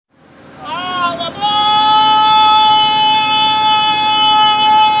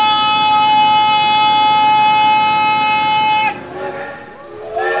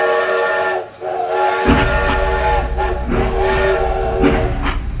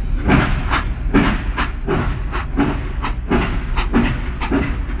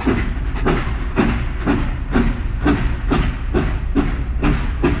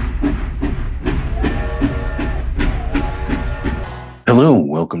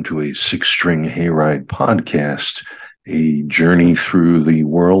welcome to a Six-String Hayride podcast, a journey through the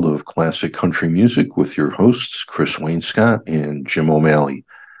world of classic country music with your hosts, Chris Wainscott and Jim O'Malley.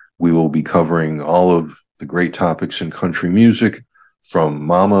 We will be covering all of the great topics in country music, from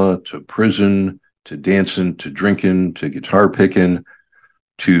mama to prison to dancing to drinking to guitar picking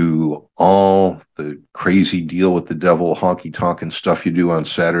to all the crazy deal with the devil, honky-tonkin' stuff you do on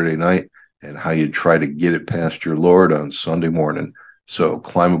Saturday night, and how you try to get it past your Lord on Sunday morning. So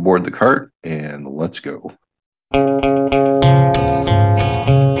climb aboard the cart and let's go. To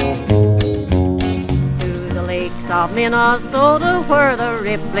the lakes of Minnesota where the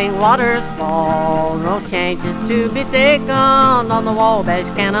rippling waters fall, no chances to be taken on the Wabash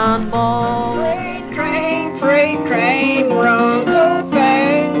Cannonball. Freight train runs so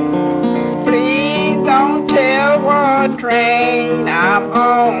fast. Please don't tell what train I'm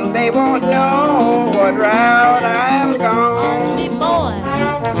on. They won't know what route I'm gone. Hey boy,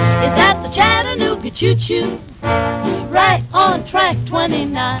 is that the Chattanooga choo-choo? Right on track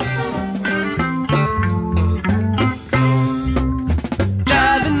 29.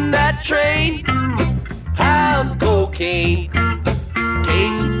 Driving that train, high on cocaine.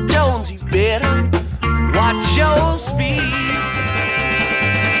 Casey Jones, you better watch your speed.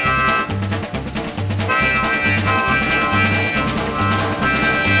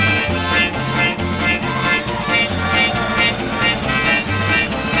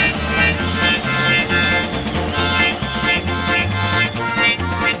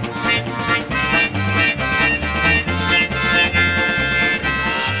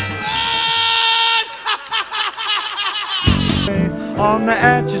 On the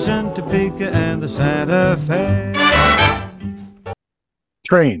Atchison, Topeka, and the Santa Fe.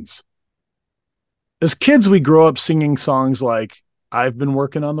 Trains. As kids, we grow up singing songs like, I've Been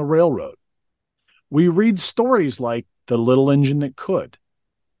Working on the Railroad. We read stories like The Little Engine That Could.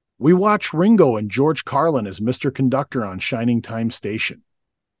 We watch Ringo and George Carlin as Mr. Conductor on Shining Time Station.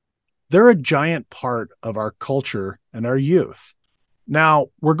 They're a giant part of our culture and our youth. Now,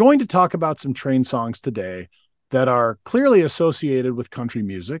 we're going to talk about some train songs today that are clearly associated with country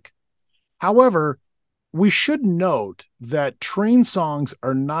music. However, we should note that train songs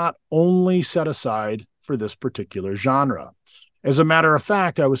are not only set aside for this particular genre. As a matter of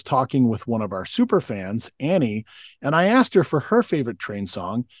fact, I was talking with one of our super fans, Annie, and I asked her for her favorite train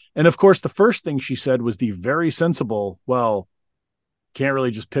song. And of course, the first thing she said was the very sensible, well, can't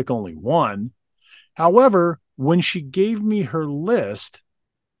really just pick only one. However, when she gave me her list,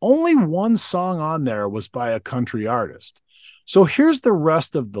 only one song on there was by a country artist. So here's the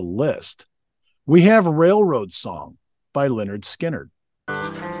rest of the list. We have Railroad Song by Lynyrd Skynyrd. I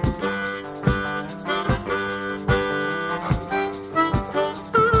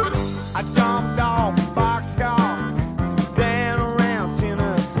jumped off a boxcar down around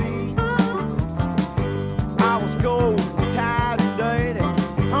Tennessee. I was cold, tired, and dirty,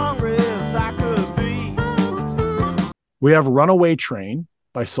 hungry as I could be. We have Runaway Train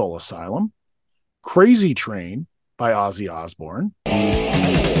by Soul Asylum, Crazy Train by Ozzy Osbourne,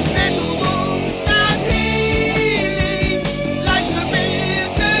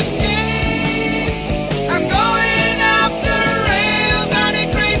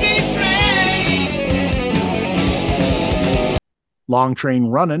 Long Train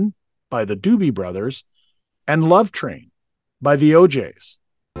Runnin' by the Doobie Brothers, and Love Train by the OJs.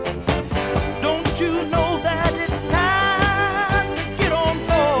 Don't you know that it's time to get on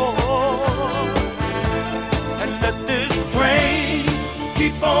board and let this train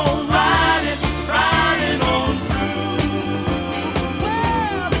keep on riding, riding on through.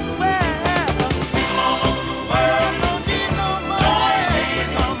 People all over the world don't need no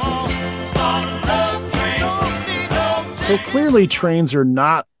money. Come on, start a love train. Don't need no So clearly, trains are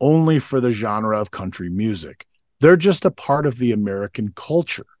not only for the genre of country music. They're just a part of the American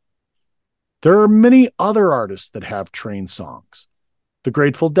culture. There are many other artists that have train songs. The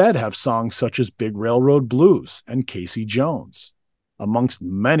Grateful Dead have songs such as Big Railroad Blues and Casey Jones, amongst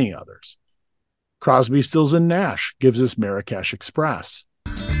many others. Crosby, Stills, and Nash gives us Marrakesh Express.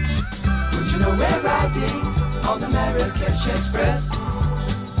 Would you know we're riding on the Marrakesh Express?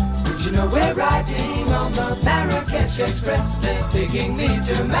 Would you know we're riding on the Marrakesh Express? They're taking me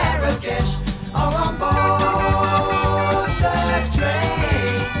to Marrakesh, all on board the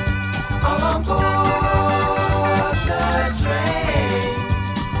train, all on board the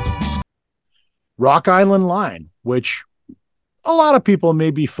train. Rock Island Line, which a lot of people may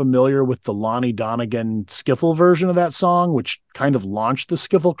be familiar with the Lonnie Donegan skiffle version of that song, which kind of launched the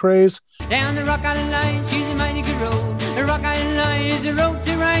skiffle craze. Down the Rock Island Line, she's a mighty good road. The Rock Island Line is a road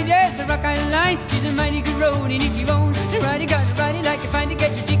ride, yes, the Rock Island Line. She's a mighty good road, and if you own to ride it, got to ride it like you find to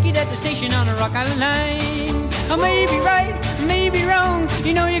get your chicken. station on a Rock Island line. I may be right, may be wrong.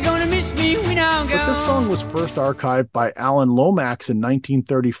 You know you're gonna miss me when I'm gone. But this song was first archived by Alan Lomax in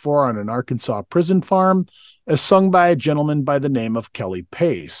 1934 on an Arkansas prison farm, as sung by a gentleman by the name of Kelly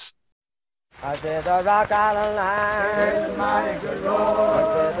Pace. I said the Rock Island line is a mighty good road.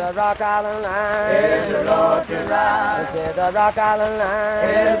 I said the Rock Island line is the road to ride. I said the Rock Island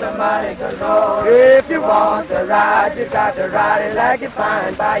line is a mighty good road. If you want to ride, you got to ride it like you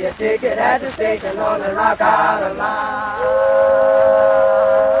find. Buy your ticket at the station on the Rock Island line.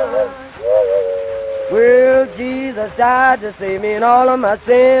 Well, Jesus died to save me in all of my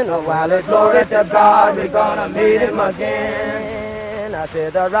sin. Oh, while it's glory to God, we're gonna meet him again. I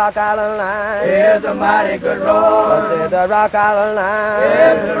said the Rock Island line is a mighty good road. I said the Rock Island line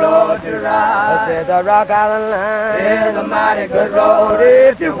is the road to ride. I said the Rock Island line is a mighty good road.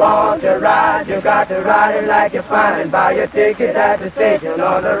 If you want to ride, you got to ride it like you find. Buy your ticket at the station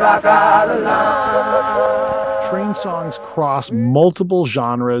on the Rock Island line. Train songs cross multiple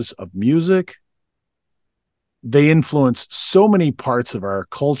genres of music. They influence so many parts of our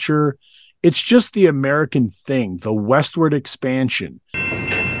culture. It's just the American thing, the westward expansion.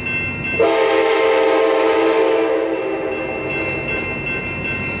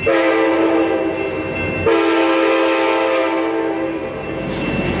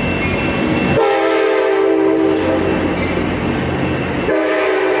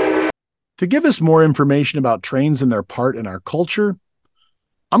 To give us more information about trains and their part in our culture,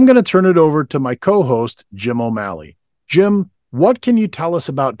 I'm going to turn it over to my co-host, Jim O'Malley. Jim, what can you tell us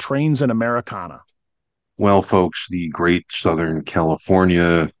about trains and Americana? Well, folks, the great Southern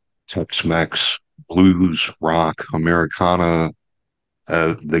California, Tex-Mex, blues, rock, Americana,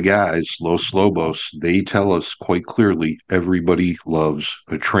 the guys, Los Lobos, they tell us quite clearly everybody loves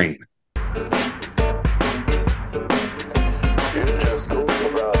a train.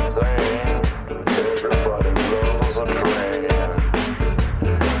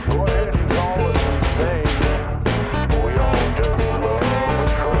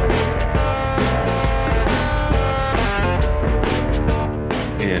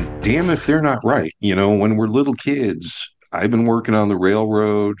 Damn if they're not right. You know, when we're little kids, I've been working on the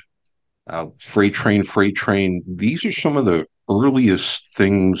railroad, freight train. These are some of the earliest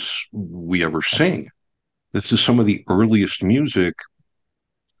things we ever sing. This is some of the earliest music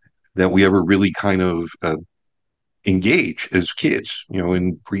that we ever really kind of engage as kids, you know,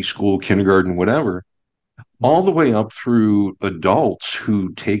 in preschool, kindergarten, whatever, all the way up through adults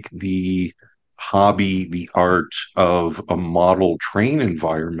who take the hobby, the art of a model train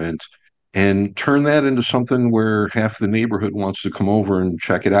environment and turn that into something where half the neighborhood wants to come over and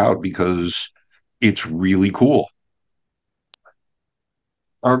check it out because it's really cool.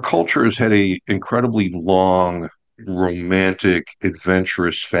 Our culture has had a incredibly long, romantic,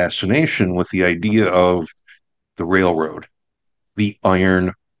 adventurous fascination with the idea of the railroad, the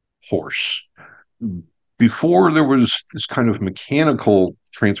iron horse. Before there was this kind of mechanical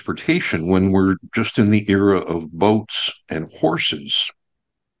transportation, when we're just in the era of boats and horses,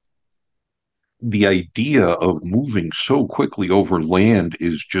 the idea of moving so quickly over land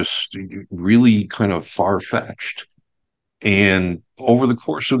is just really kind of far-fetched. And over the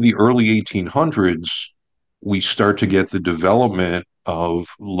course of the early 1800s, we start to get the development of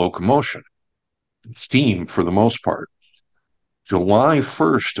locomotion, steam for the most part. July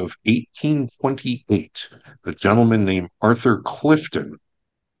 1st of 1828, a gentleman named Arthur Clifton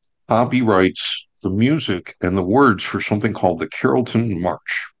copyrights the music and the words for something called the Carrollton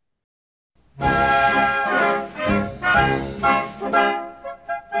March.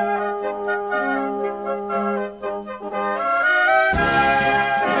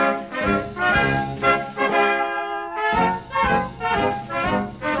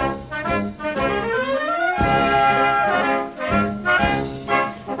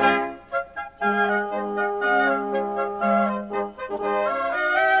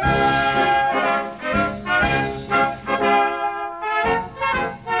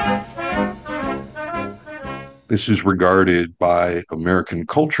 This is regarded by American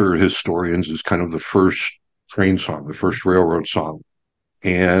culture historians as kind of the first train song, the first railroad song.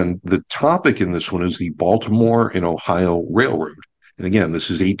 And the topic in this one is the Baltimore and Ohio Railroad. And again, this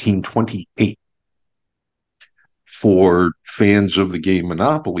is 1828. For fans of the game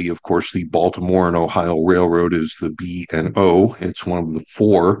Monopoly, of course, the Baltimore and Ohio Railroad is the B&O. It's one of the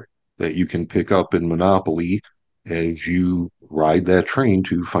four that you can pick up in Monopoly as you ride that train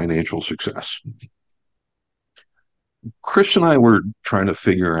to financial success. Chris and I were trying to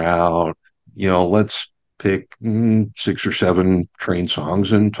figure out, let's pick 6 or 7 train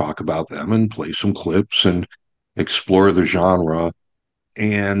songs and talk about them and play some clips and explore the genre.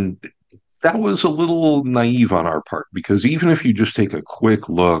 And that was a little naive on our part because even if you just take a quick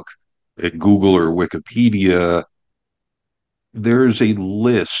look at Google or Wikipedia, there's a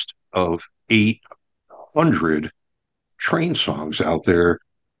list of 800 train songs out there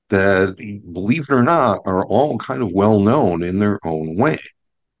that, believe it or not, are all kind of well known in their own way.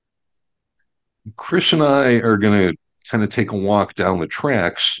 Chris and I are going to kind of take a walk down the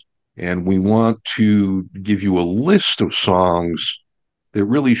tracks, and we want to give you a list of songs that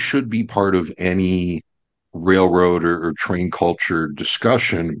really should be part of any railroad or train culture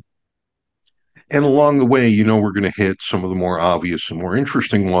discussion. And along the way, we're going to hit some of the more obvious and more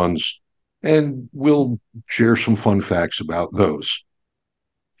interesting ones, and we'll share some fun facts about those.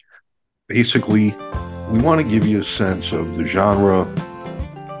 Basically, we want to give you a sense of the genre,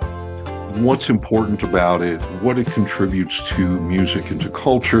 what's important about it, what it contributes to music and to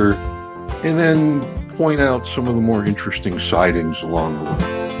culture, and then point out some of the more interesting sightings along the way.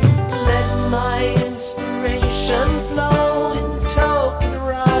 Let my inspiration flow in the token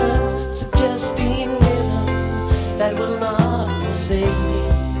rhyme, suggesting rhythm that will not forsake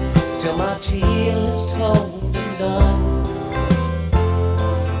me till my tale is told and done.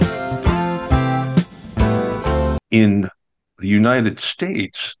 In the United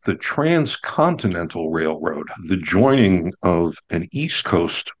States, the Transcontinental Railroad, the joining of an East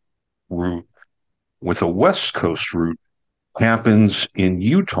Coast route with a West Coast route, happens in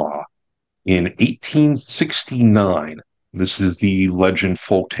Utah in 1869. This is the legend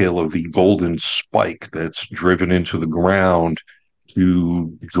folktale of the golden spike that's driven into the ground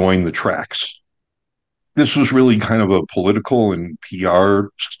to join the tracks. This was really kind of a political and PR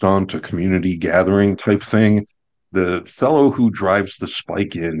stunt, a community gathering type thing. The fellow who drives the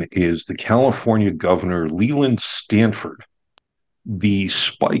spike in is the California governor, Leland Stanford. The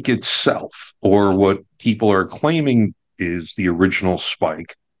spike itself, or what people are claiming is the original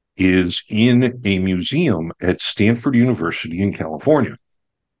spike, is in a museum at Stanford University in California.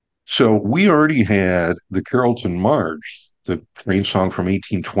 So we already had the Carrollton March, the train song from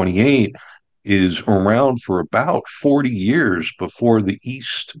 1828, is around for about 40 years before the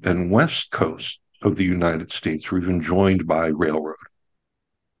East and West Coast of the United States were even joined by railroad.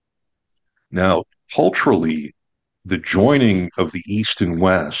 Now, culturally, the joining of the East and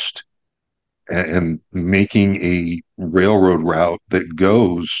West and making a railroad route that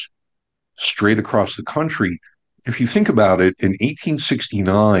goes straight across the country, if you think about it, in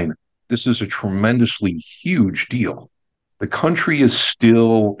 1869, this is a tremendously huge deal. The country is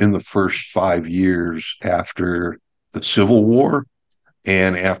still in the first 5 years after the Civil War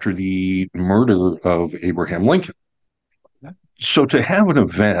and after the murder of Abraham Lincoln. So to have an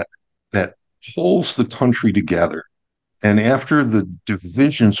event that pulls the country together, and after the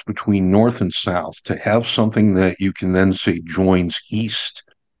divisions between North and South, to have something that you can then say joins East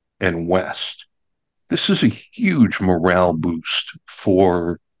and West, this is a huge morale boost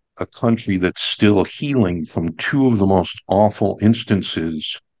for a country that's still healing from two of the most awful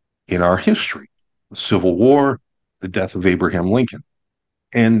instances in our history: the Civil War, the death of Abraham Lincoln.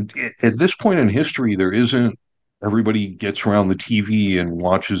 And at this point in history, there isn't everybody gets around the TV and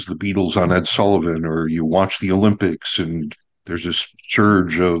watches the Beatles on Ed Sullivan, or you watch the Olympics and there's this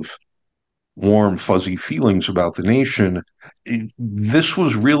surge of warm, fuzzy feelings about the nation. This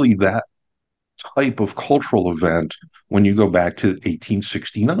was really that type of cultural event when you go back to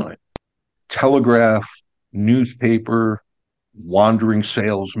 1869. Telegraph, newspaper, wandering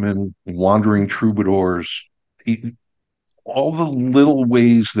salesmen, wandering troubadours, all the little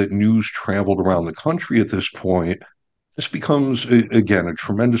ways that news traveled around the country at this point, this becomes, again, a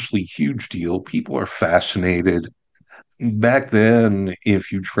tremendously huge deal. People are fascinated. Back then,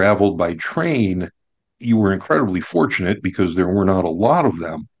 if you traveled by train, you were incredibly fortunate because there were not a lot of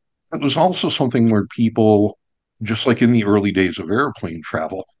them. It was also something where people, just like in the early days of airplane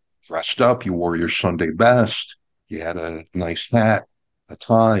travel, dressed up, you wore your Sunday best, you had a nice hat, a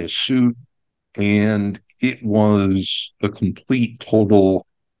tie, a suit, and it was a complete, total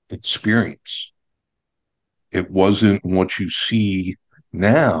experience. It wasn't what you see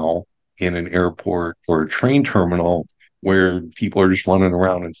now in an airport or a train terminal where people are just running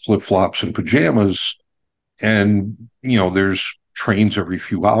around in flip-flops and pajamas. And, there's trains every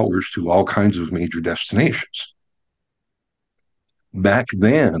few hours to all kinds of major destinations. Back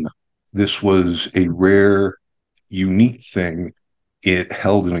then, this was a rare, unique thing. It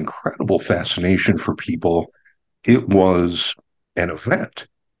held an incredible fascination for people. It was an event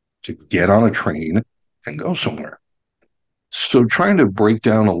to get on a train and go somewhere. So trying to break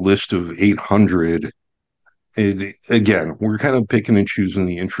down a list of 800, again, we're kind of picking and choosing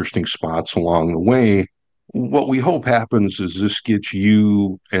the interesting spots along the way. What we hope happens is this gets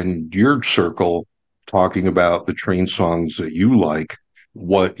you and your circle talking about the train songs that you like,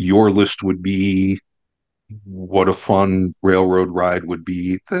 what your list would be, what a fun railroad ride would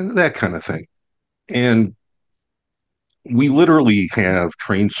be, that kind of thing. And we literally have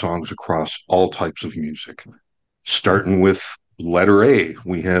train songs across all types of music, starting with letter A.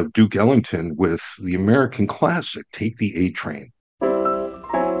 We have Duke Ellington with the American classic, Take the A Train.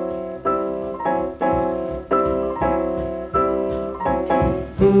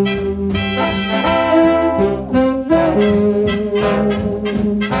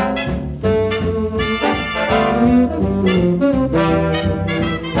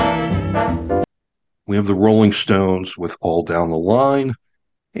 We have the Rolling Stones with All Down the Line,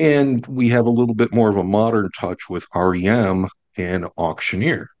 and we have a little bit more of a modern touch with REM and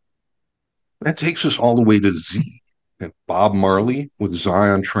Auctioneer. That takes us all the way to Z, and Bob Marley with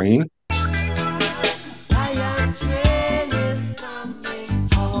Zion Train. Zion train is coming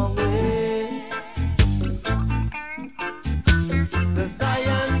our way. The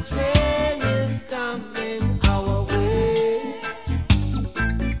Zion train is coming our way.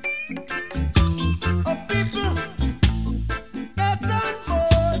 Oh, people, get on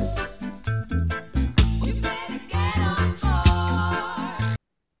board. You better get on board.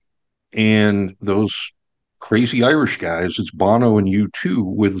 And those crazy Irish guys, it's Bono and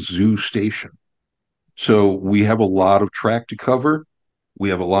U2 with Zoo Station. So we have a lot of track to cover. We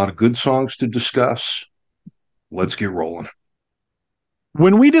have a lot of good songs to discuss. Let's get rolling.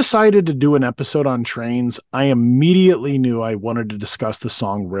 When we decided to do an episode on trains, I immediately knew I wanted to discuss the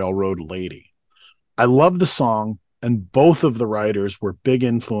song Railroad Lady. I love the song, and both of the writers were big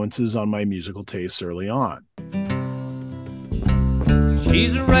influences on my musical tastes early on.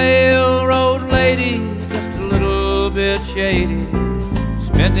 She's a railroad lady, just a little bit shady,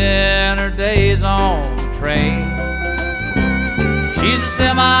 spending her days on the train. She's a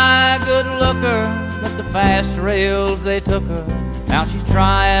semi-good looker, but the fast rails, they took her. Now she's just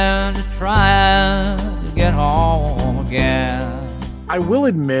trying to get home again. I will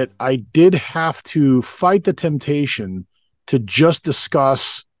admit I did have to fight the temptation to just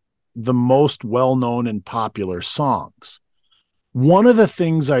discuss the most well-known and popular songs. One of the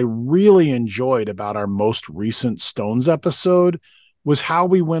things I really enjoyed about our most recent Stones episode was how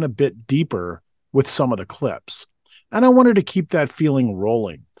we went a bit deeper with some of the clips. And I wanted to keep that feeling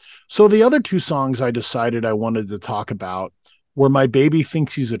rolling. So the other two songs I decided I wanted to talk about were My Baby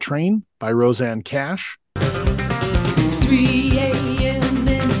Thinks He's a Train by Roseanne Cash. 3 a.m.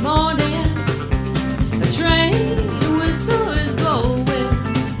 in the morning, the train whistle is blowing.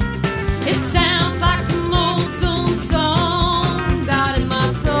 It sounds like some lonesome song, got in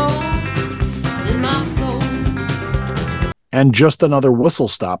my soul, in my soul. And Just Another Whistle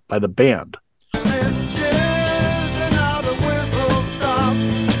Stop by the band. It's just another whistle stop.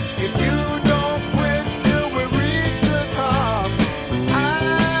 If you don't quit till we reach the top, I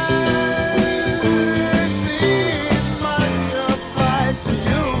think might apply to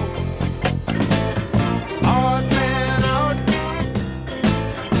you. Odd man out,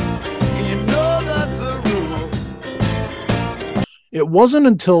 you know that's a rule. It wasn't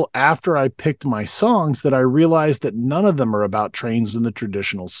until after I picked my songs that I realized that none of them are about trains in the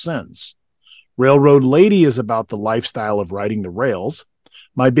traditional sense. Railroad Lady is about the lifestyle of riding the rails.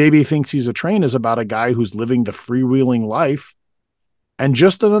 My Baby Thinks He's a Train is about a guy who's living the freewheeling life. And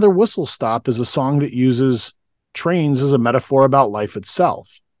Just Another Whistle Stop is a song that uses trains as a metaphor about life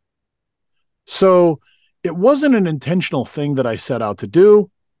itself. So it wasn't an intentional thing that I set out to do,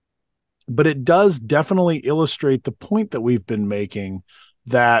 but it does definitely illustrate the point that we've been making,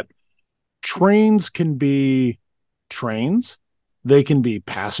 that trains can be trains. They can be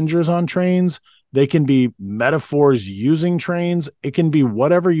passengers on trains. They can be metaphors using trains. It can be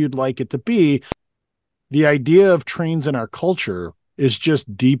whatever you'd like it to be. The idea of trains in our culture is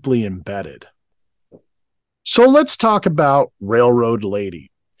just deeply embedded. So let's talk about Railroad Lady.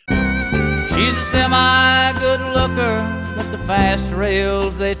 She's a semi-good looker, but the fast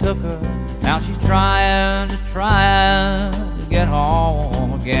rails, they took her. Now she's just trying to get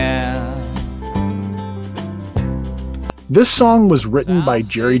home again. This song was written by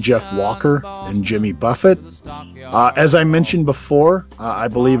Jerry Jeff Walker and Jimmy Buffett. As I mentioned before, I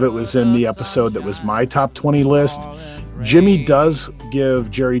believe it was in the episode that was my top 20 list. Jimmy does give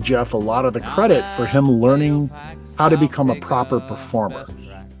Jerry Jeff a lot of the credit for him learning how to become a proper performer.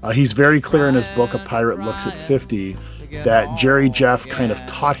 He's very clear in his book, A Pirate Looks at 50, that Jerry Jeff kind of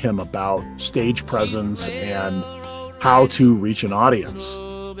taught him about stage presence and how to reach an audience.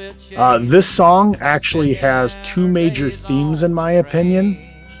 This song actually has two major themes, in my opinion.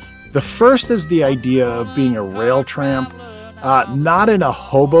 The first is the idea of being a rail tramp, not in a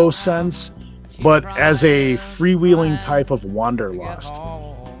hobo sense, but as a freewheeling type of wanderlust.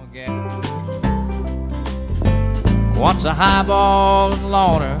 Once a highball and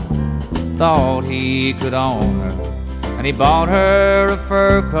loner thought he could own her, and he bought her a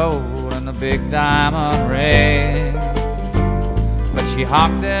fur coat and a big diamond ring. But she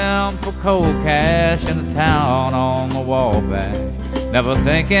hawked them for cold cash in the town on the Wabash, never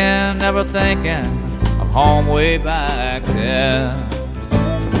thinking of home way back then.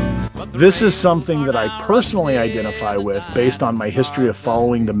 This is something that I personally identify with based on my history of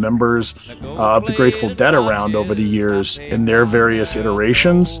following the members of the Grateful Dead around over the years in their various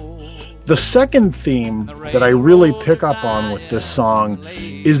iterations. The second theme that I really pick up on with this song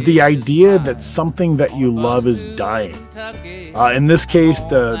is the idea that something that you love is dying. In this case,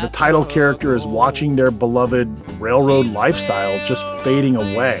 the title character is watching their beloved railroad lifestyle just fading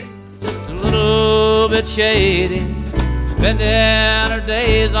away. Just a little bit shady, spending her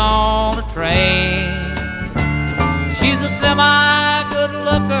days on a train. She's a semi-good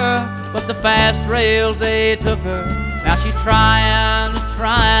looker, but the fast rails, they took her. Now she's trying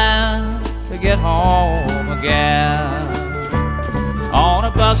to get home again. On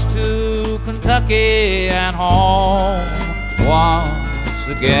a bus to Kentucky and home once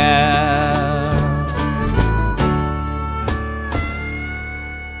again.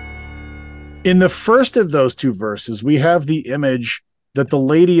 In the first of those two verses, we have the image that the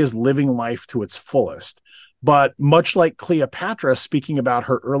lady is living life to its fullest. But much like Cleopatra speaking about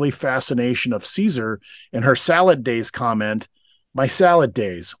her early fascination of Caesar in her salad days comment, "My salad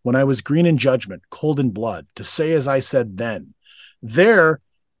days, when I was green in judgment, cold in blood, to say as I said then." There,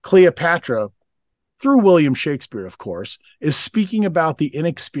 Cleopatra, through William Shakespeare, of course, is speaking about the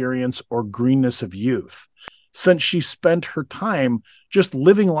inexperience or greenness of youth, since she spent her time just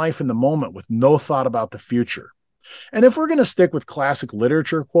living life in the moment with no thought about the future. And if we're going to stick with classic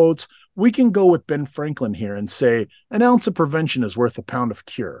literature quotes, we can go with Ben Franklin here and say, "An ounce of prevention is worth a pound of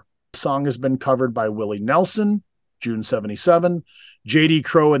cure." The song has been covered by Willie Nelson, June 77, J.D.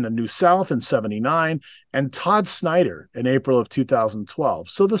 Crowe in the New South in 79, and Todd Snyder in April of 2012.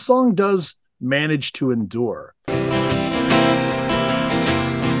 So the song does manage to endure.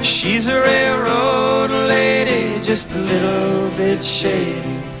 She's a railroad lady, just a little bit shady,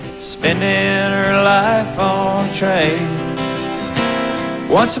 spending her life on a train.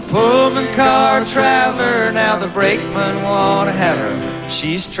 Once a Pullman car traveler, now the brakeman want to have her.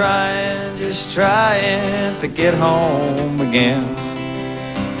 She's just trying to get home again.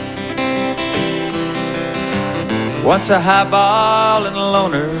 Once a highball and a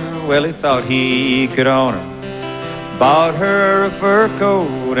loner, well, he thought he could own her. Bought her a fur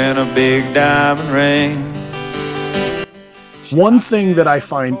coat and a big diamond ring. One thing that I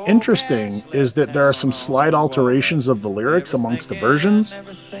find interesting is that there are some slight alterations of the lyrics amongst the versions.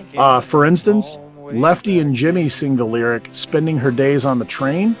 For instance, Lefty and Jimmy sing the lyric, "spending her days on the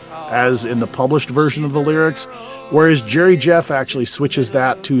train," as in the published version of the lyrics, whereas Jerry Jeff actually switches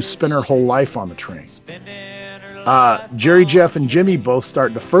that to "spend her whole life on the train." Jerry Jeff and Jimmy both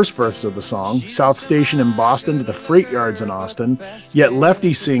start the first verse of the song, South Station in Boston to the freight yards in Austin, yet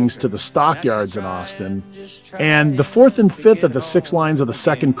Lefty sings to the stockyards in Austin. And the fourth and fifth of the 6 lines of the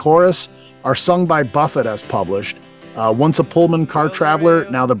second chorus are sung by Buffett as published. Once a Pullman car traveler,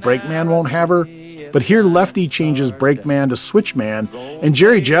 now the brakeman won't have her. But here Lefty changes brakeman to switchman, and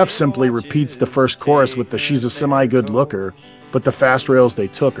Jerry Jeff simply repeats the first chorus with the "she's a semi-good looker, but the fast rails, they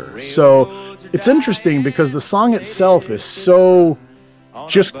took her." So it's interesting because the song itself is so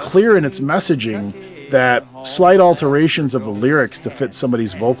just clear in its messaging that slight alterations of the lyrics to fit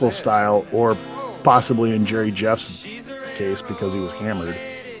somebody's vocal style, or possibly in Jerry Jeff's case because he was hammered,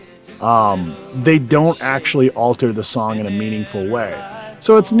 they don't actually alter the song in a meaningful way.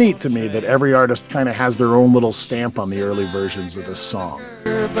 So it's neat to me that every artist kind of has their own little stamp on the early versions of this song.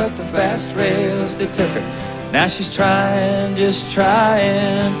 But the fast rails, they took her. Now she's just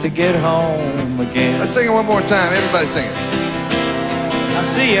trying to get home again. Let's sing it one more time. Everybody sing it. I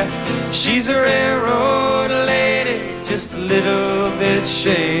see ya. She's a railroad lady, just a little bit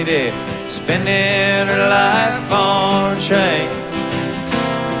shady, spending her life on a train.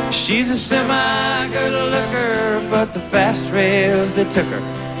 She's a semi-good looker, but the fast rails, they took her.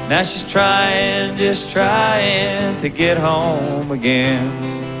 Now she's just trying to get home again.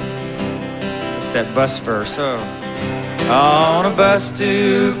 It's that bus verse, on a bus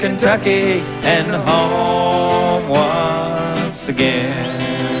to Kentucky and home once again.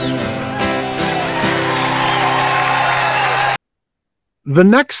 The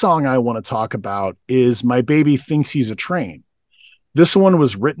next song I want to talk about is "My Baby Thinks He's a Train." This one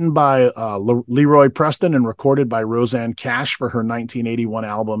was written by Leroy Preston and recorded by Roseanne Cash for her 1981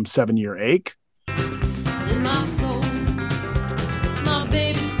 album 7 Year Ache. In my soul, my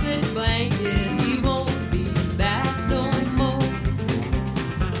baby's split blanket, he won't be back no more.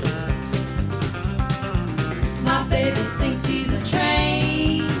 My baby thinks he's a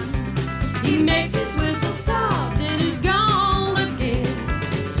train, he makes his whistle stop, then he's gone again.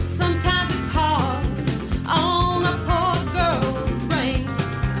 Sometimes it's hard on a poor girl's brain,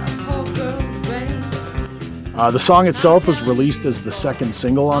 a poor girl's brain. The song itself was released as the second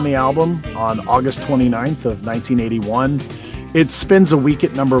single on the album on August 29th of 1981. It spends a week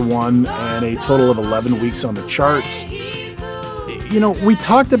at number 1 and a total of 11 weeks on the charts. You know, we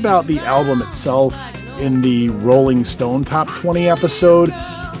talked about the album itself in the Rolling Stone Top 20 episode,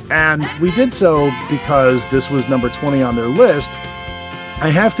 and we did so because this was number 20 on their list.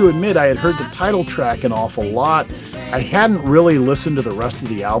 I have to admit, I had heard the title track an awful lot. I hadn't really listened to the rest of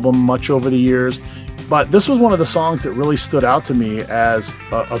the album much over the years, but this was one of the songs that really stood out to me as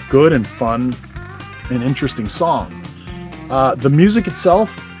a good and fun and interesting song. The music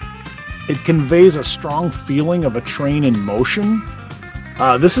itself, it conveys a strong feeling of a train in motion.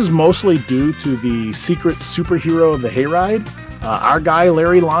 This is mostly due to the secret superhero of the Hayride, our guy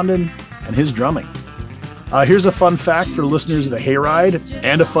Larry London, and his drumming. Here's a fun fact for listeners of the Hayride,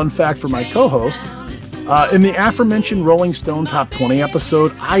 and a fun fact for my co-host. In the aforementioned Rolling Stone Top 20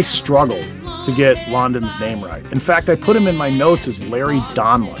 episode, I struggled to get London's name right. In fact, I put him in my notes as Larry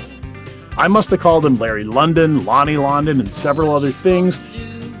Donlin. I must have called him Larry London, Lonnie London, and several other things.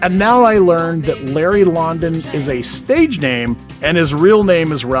 And now I learned that Larry London is a stage name and his real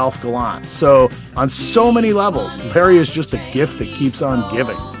name is Ralph Gallant. So on so many levels, Larry is just a gift that keeps on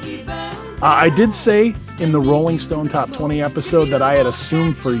giving. I did say in the Rolling Stone Top 20 episode that I had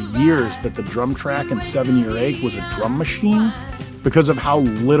assumed for years that the drum track in 7 Year Ache was a drum machine because of how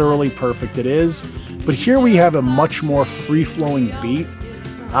literally perfect it is. But here we have a much more free-flowing beat,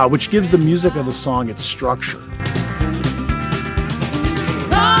 which gives the music of the song its structure.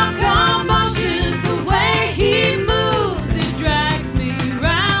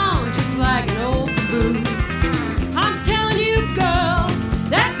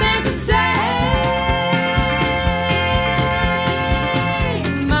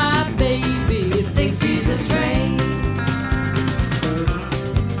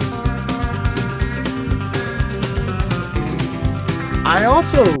 I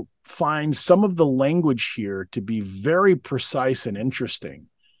also find some of the language here to be very precise and interesting,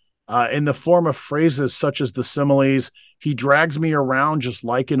 in the form of phrases such as the similes, "He drags me around just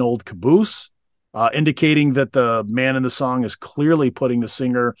like an old caboose," indicating that the man in the song is clearly putting the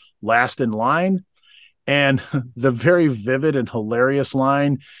singer last in line, and the very vivid and hilarious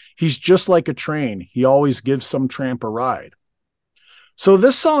line, "He's just like a train. He always gives some tramp a ride." So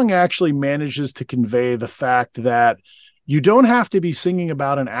this song actually manages to convey the fact that you don't have to be singing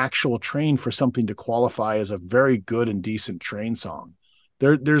about an actual train for something to qualify as a very good and decent train song.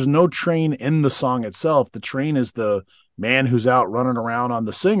 There's no train in the song itself. The train is the man who's out running around on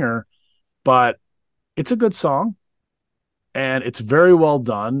the singer, but it's a good song and it's very well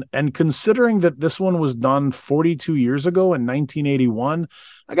done. And considering that this one was done 42 years ago in 1981,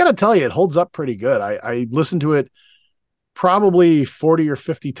 I got to tell you, it holds up pretty good. I listened to it probably 40 or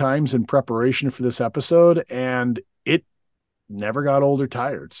 50 times in preparation for this episode, and it never got old or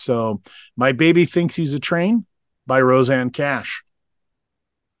tired. So My Baby Thinks He's a Train by Roseanne Cash.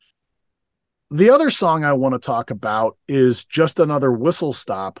 The other song I want to talk about is Just Another Whistle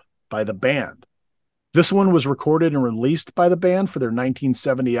Stop by the band. This one was recorded and released by the band for their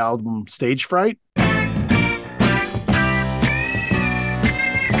 1970 album Stage Fright.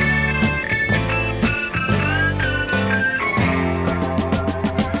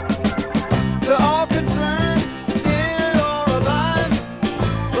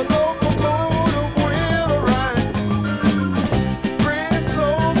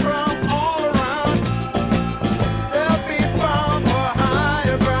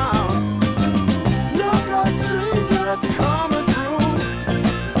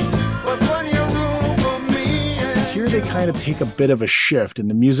 Kind of take a bit of a shift and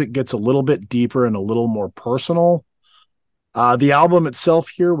the music gets a little bit deeper and a little more personal. The album itself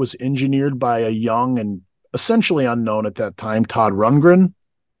here was engineered by a young and essentially unknown at that time Todd Rundgren.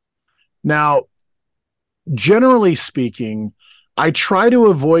 Now, generally speaking, I try to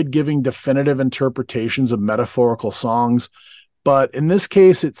avoid giving definitive interpretations of metaphorical songs, but in this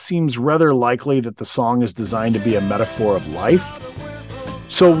case, it seems rather likely that the song is designed to be a metaphor of life.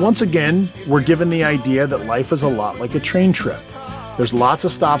 So once again, we're given the idea that life is a lot like a train trip. There's lots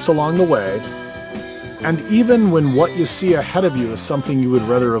of stops along the way, And even when what you see ahead of you is something you would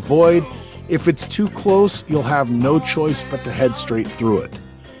rather avoid, if it's too close, you'll have no choice but to head straight through it.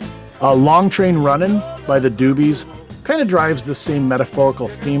 Long Train Runnin' by the Doobies kind of drives the same metaphorical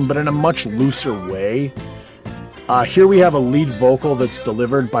theme, but in a much looser way. Here we have a lead vocal that's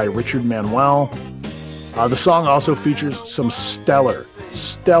delivered by Richard Manuel. The song also features some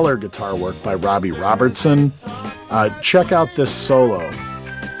stellar guitar work by Robbie Robertson. Check out this solo.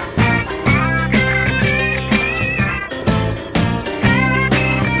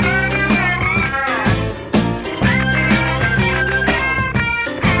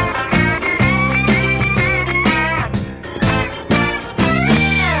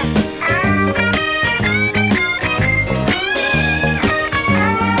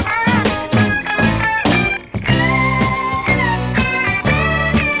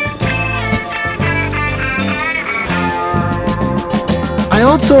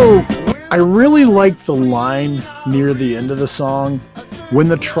 I really like the line near the end of the song, "When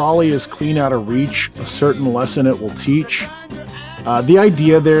the trolley is clean out of reach, a certain lesson it will teach." The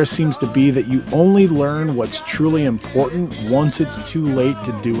idea there seems to be that you only learn what's truly important once it's too late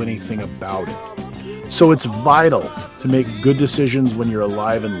to do anything about it. So it's vital to make good decisions when you're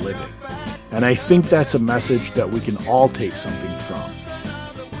alive and living. And I think that's a message that we can all take something from.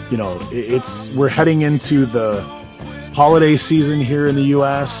 You know, we're heading into the holiday season here in the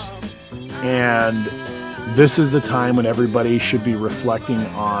U.S., and this is the time when everybody should be reflecting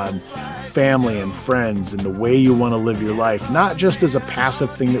on family and friends and the way you want to live your life, not just as a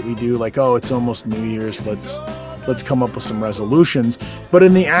passive thing that we do, like, oh, it's almost New Year's, let's come up with some resolutions, but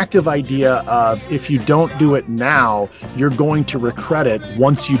in the active idea of if you don't do it now, you're going to regret it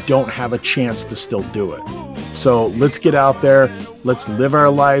once you don't have a chance to still do it. So let's get out there, let's live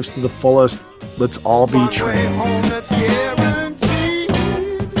our lives to the fullest, let's all be trained.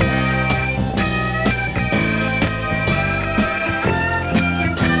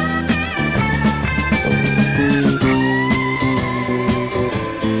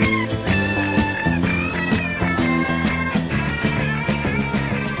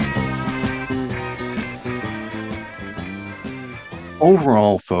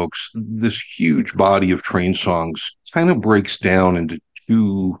 Overall, folks, this huge body of Train songs kind of breaks down into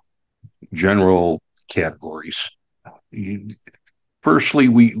two general categories. Firstly,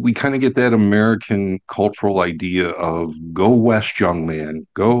 we kind of get that American cultural idea of go west, young man,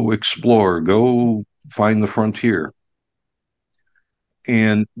 go explore, go find the frontier.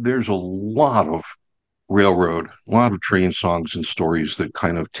 And there's a lot of train songs and stories that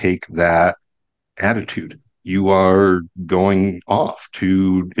kind of take that attitude. You are going off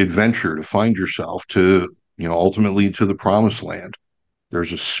to adventure, to find yourself, to, ultimately to the promised land.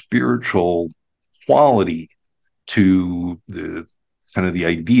 There's a spiritual quality to the kind of the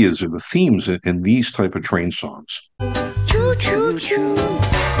ideas or the themes in these type of train songs. Choo, choo, choo.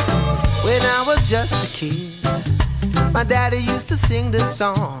 When I was just a kid, my daddy used to sing this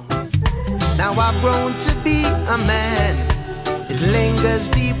song. Now I've grown to be a man. It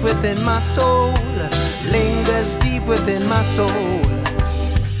lingers deep within my soul, lingers deep within my soul.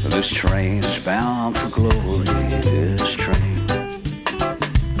 This train is bound for glory, this train.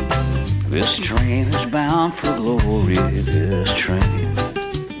 This train is bound for glory, this train.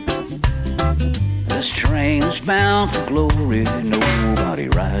 This train is bound for glory, nobody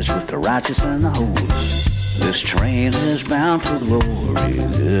rides with the righteous and the holy. This train is bound for glory,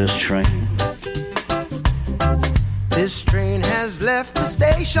 this train. This train has left the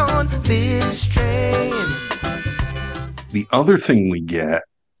station, this train. The other thing we get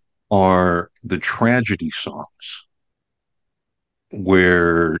are the tragedy songs,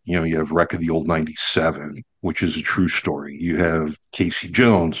 where, you have Wreck of the Old 97, which is a true story. You have Casey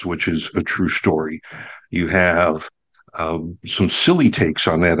Jones, which is a true story. You have some silly takes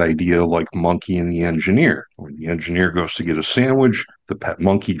on that idea, like Monkey and the Engineer, where the engineer goes to get a sandwich, the pet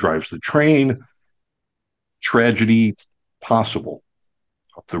monkey drives the train. Tragedy possible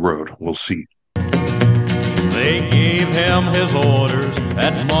up the road. We'll see. They gave him his orders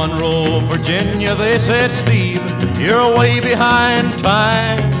at Monroe, Virginia. They said, Steve, you're way behind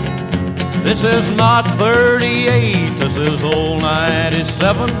time. This is not 38, this is old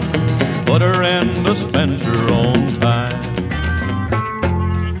 97. Put her in dispenser on time.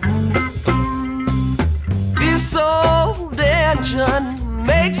 This old engine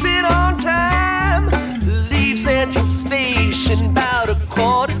makes it on time. Central Station about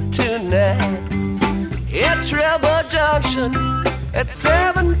 8:45. At Trevor Junction at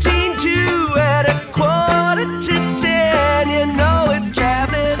 17:2. At 9:45, you know it's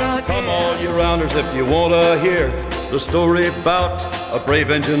traveling again. Come all you rounders if you want to hear the story about a brave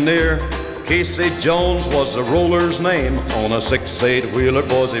engineer. Casey Jones was the roller's name. On a 6-8 wheeler,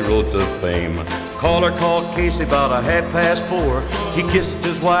 boys, he rode to fame. Caller called Casey about 4:30. He kissed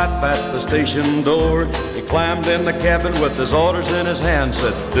his wife at the station door. He climbed in the cabin with his orders in his hand.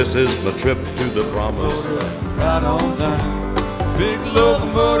 Said, "This is my trip to the promised land." Right on time. Big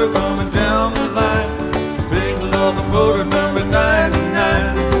locomotive coming down the line. Big locomotive number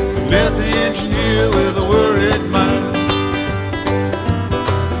 99. Left the engineer with a worried mind.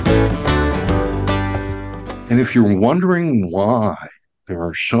 And if you're wondering why there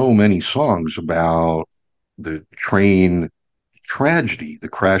are so many songs about the train tragedy, the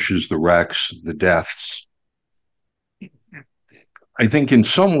crashes, the wrecks, the deaths, I think in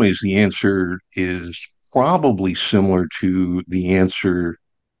some ways the answer is probably similar to the answer,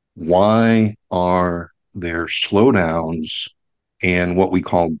 why are there slowdowns and what we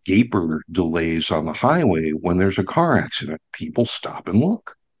call gaper delays on the highway when there's a car accident? People stop and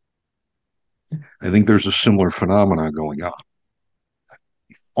look. I think there's a similar phenomenon going on.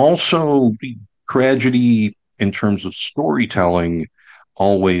 Also, tragedy in terms of storytelling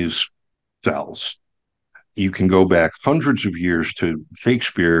always sells. You can go back hundreds of years to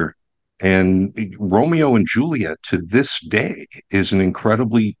Shakespeare, and Romeo and Juliet to this day is an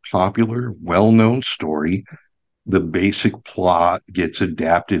incredibly popular, well-known story. The basic plot gets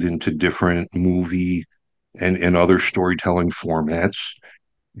adapted into different movie and other storytelling formats.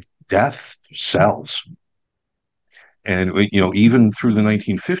 Death sells. And, even through the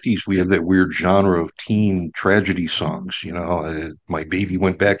 1950s, we had that weird genre of teen tragedy songs. My baby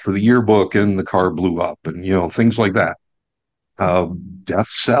went back for the yearbook and the car blew up, and, things like that. Death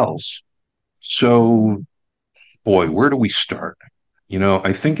sells. So, boy, where do we start?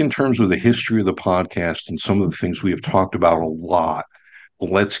 I think in terms of the history of the podcast and some of the things we have talked about a lot,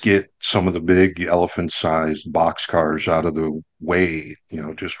 let's get some of the big elephant-sized boxcars out of the way,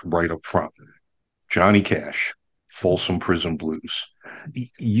 just right up front. Johnny Cash, Folsom Prison Blues.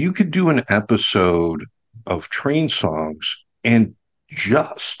 You could do an episode of train songs and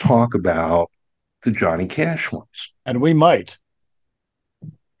just talk about the Johnny Cash ones. And we might.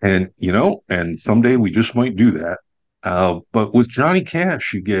 And, and someday we just might do that. But with Johnny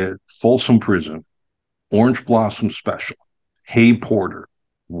Cash, you get Folsom Prison, Orange Blossom Special, Hey Porter,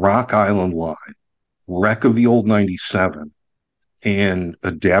 Rock Island Line, Wreck of the Old 97, and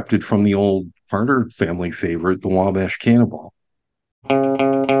adapted from the old Carter family favorite, the Wabash Cannonball.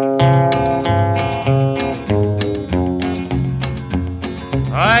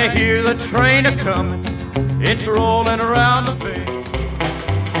 I hear the train a-comin', it's rolling around the bend.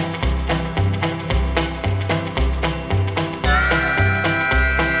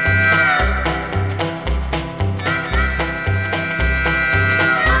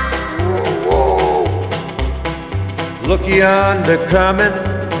 Look yonder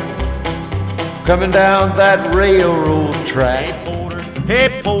coming down that railroad track.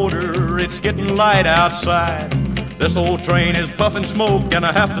 Hey porter, it's getting light outside. This old train is puffing smoke and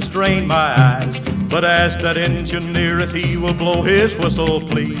I have to strain my eyes. But ask that engineer if he will blow his whistle,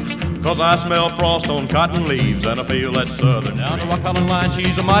 please. 'Cause I smell frost on cotton leaves and I feel that southern. Down the Rock Island Line,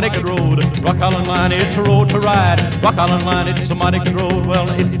 she's a mighty good road. Rock Island Line, it's a road to ride. Rock Island Line, it's a mighty good road. Well,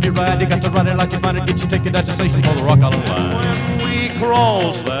 if you ride, you got to ride it like you find it. Get your ticket at the station for the Rock Island Line. When we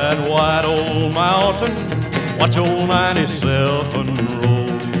cross that wide old mountain, watch old 97 roll.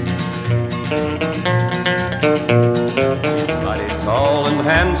 Mighty tall and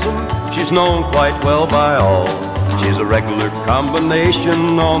handsome, she's known quite well by all. She's a regular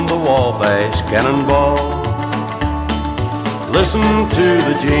combination on the Wabash Cannonball. Listen to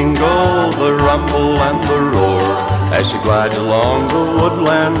the jingle, the rumble and the roar as she glides along the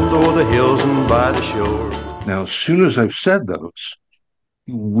woodland o'er the hills and by the shore. Now, as soon as I've said those,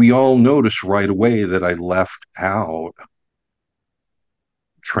 we all notice right away that I left out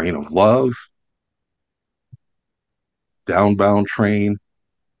Train of Love, Downbound Train,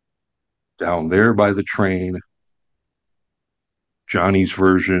 Down There by the Train, Johnny's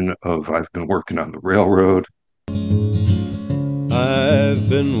version of I've Been Working on the Railroad. I've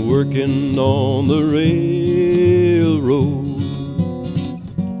been working on the railroad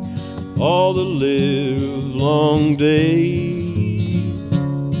all the livelong day.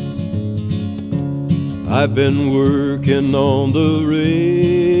 I've been working on the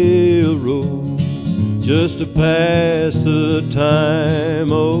railroad just to pass the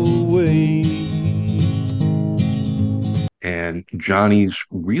time away. And Johnny's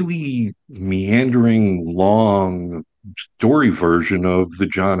really meandering, long story version of the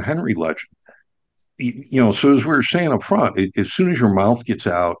John Henry legend. So as we were saying up front, as soon as your mouth gets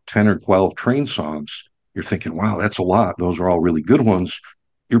out 10 or 12 train songs, you're thinking, wow, that's a lot. Those are all really good ones.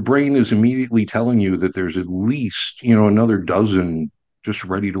 your brain is immediately telling you that there's at least, another dozen just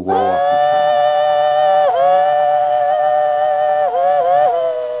ready to roll off your tongue.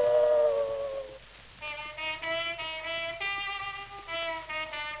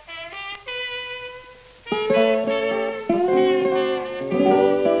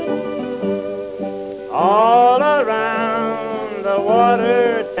 All around the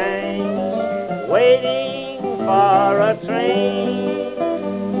water tank, waiting for a train,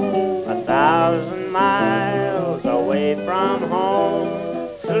 1,000 miles away from home,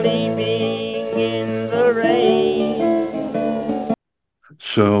 sleeping in the rain.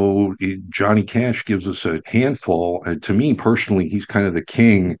 So Johnny Cash gives us a handful. And to me personally, he's kind of the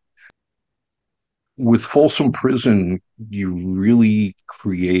king. With Folsom Prison, you really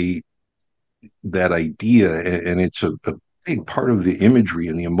create that idea, and it's a big part of the imagery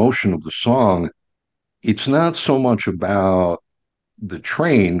and the emotion of the song. It's not so much about the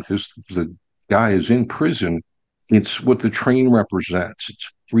train, because the guy is in prison. It's what the train represents.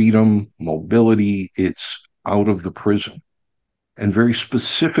 It's freedom, mobility. It's out of the prison. And very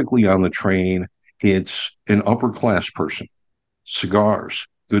specifically on the train, it's an upper class person, cigars,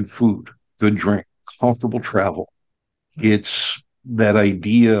 good food, good drink, comfortable travel. It's that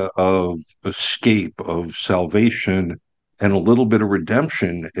idea of escape, of salvation, and a little bit of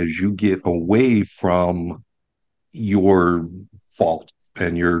redemption as you get away from your fault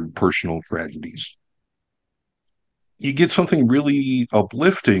and your personal tragedies. You get something really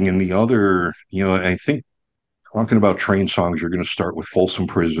uplifting in the other, I think talking about train songs, you're going to start with Folsom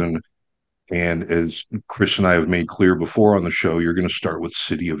Prison. And as Chris and I have made clear before on the show, you're going to start with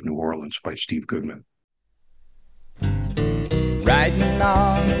City of New Orleans by Steve Goodman. Riding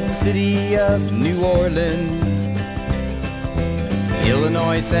on the city of New Orleans,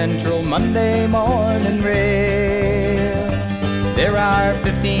 Illinois Central Monday morning rail. There are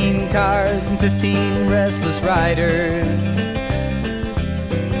 15 cars and 15 restless riders,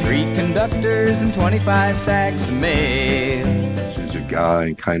 3 conductors and 25 sacks of mail. This is a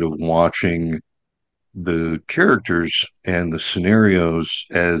guy kind of watching the characters and the scenarios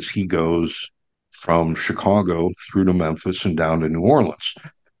as he goes from Chicago through to Memphis and down to New Orleans.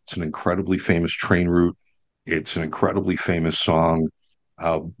 It's an incredibly famous train route. It's an incredibly famous song.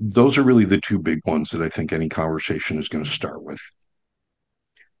 Those are really the two big ones that I think any conversation is going to start with.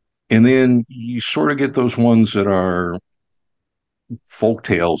 And then you sort of get those ones that are folk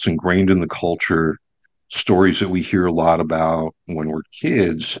tales ingrained in the culture, stories that we hear a lot about when we're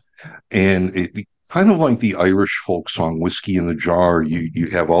kids. And it kind of like the Irish folk song, Whiskey in the Jar, you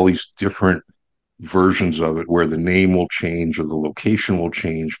have all these different versions of it where the name will change or the location will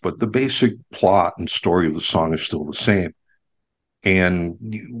change, but the basic plot and story of the song is still the same. And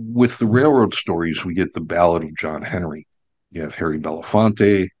with the railroad stories, we get the Ballad of John Henry. You have Harry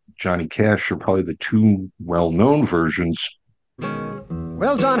Belafonte, Johnny Cash are probably the two well-known versions.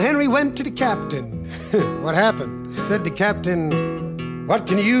 Well, John Henry went to the captain. What happened? Said the captain, what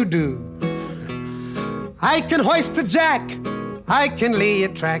can you do? I can hoist the jack. I can lay a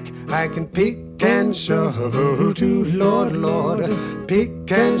track. I can pick and shovel too, Lord, Lord.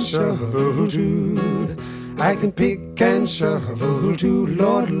 Pick and shovel too. I can pick and shovel too,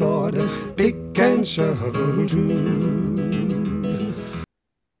 Lord, Lord. Pick and shovel too.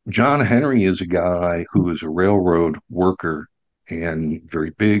 John Henry is a guy who is a railroad worker and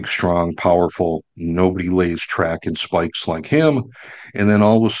very big, strong, powerful. Nobody lays track and spikes like him. And then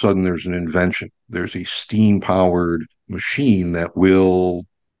all of a sudden there's an invention. There's a steam-powered machine that will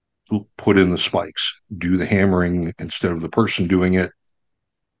put in the spikes, do the hammering instead of the person doing it.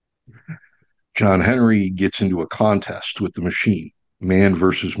 John Henry gets into a contest with the machine, man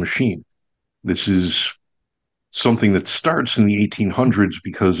versus machine. This is something that starts in the 1800s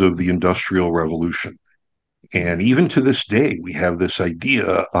because of the Industrial Revolution. And even to this day, we have this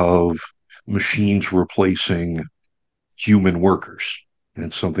idea of machines replacing human workers. And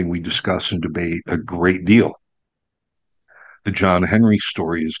it's something we discuss and debate a great deal. The John Henry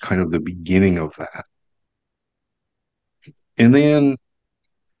story is kind of the beginning of that. And then,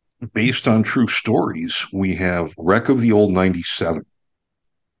 based on true stories, we have Wreck of the Old 97.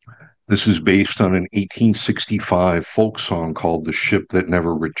 This is based on an 1865 folk song called The Ship That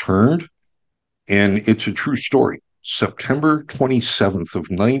Never Returned. And it's a true story. September 27th of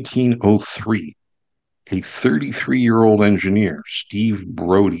 1903, a 33-year-old engineer, Steve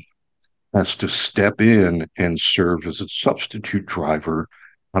Brody, has to step in and serve as a substitute driver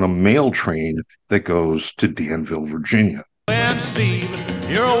on a mail train that goes to Danville, Virginia. And Steve,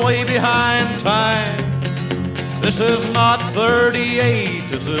 you're way behind time. This is not 38,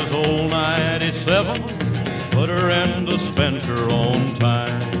 this is old 97. put her in dispenser on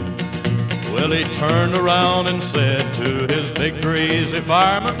time. Well, he turned around and said to his big greasy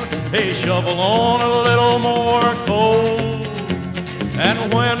fireman, hey, shovel on a little more coal.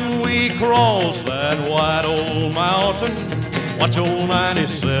 And when we cross that wide old mountain, watch old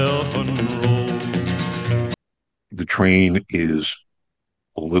 97 roll. The train is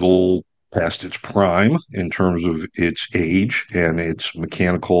a little past its prime in terms of its age and its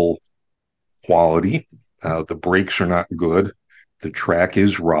mechanical quality. The brakes are not good. The track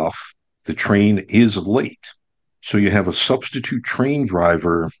is rough. The train is late. So you have a substitute train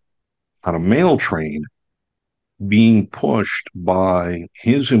driver on a mail train being pushed by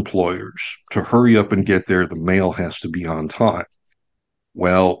his employers to hurry up and get there. The mail has to be on time.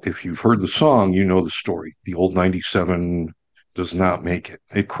 Well, if you've heard the song, you know the story. The old 97 does not make it.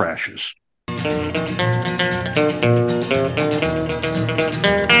 It crashes.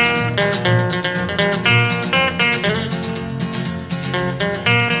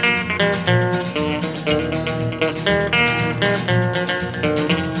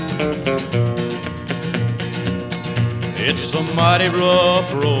 It's a mighty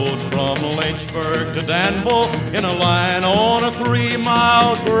rough road from Lynchburg to Danville in a line on a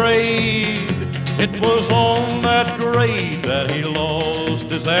 3-mile grade. It was on that grade that he lost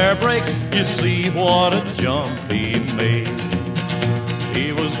his air brake. You see what a jump he made.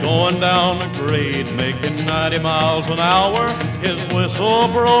 He was going down the grade making 90 miles an hour. His whistle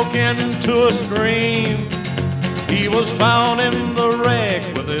broke into a scream. He was found in the wreck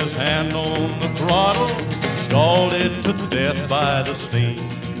with his hand on the throttle, scalded to death by the steam.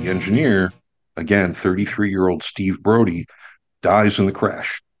 The engineer, again, 33-year-old Steve Brody, dies in the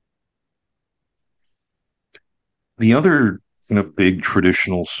crash. The other big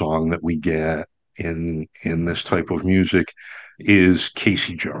traditional song that we get in this type of music is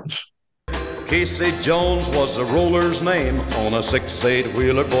Casey Jones. Casey Jones was the roller's name. On a 6-8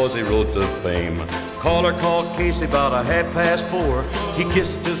 wheeler, boys, he rode to fame. Caller called Casey about 4:30. He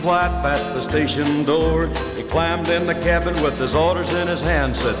kissed his wife at the station door. He climbed in the cabin with his orders in his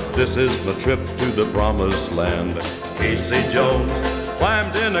hand, said, this is my trip to the promised land. Casey Jones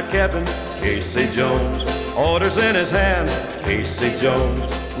climbed in the cabin. Casey Jones, orders in his hand. Casey Jones,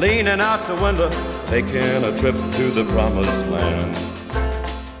 leaning out the window, taking a trip to the promised land.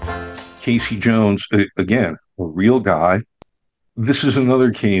 Casey Jones, again, a real guy. This is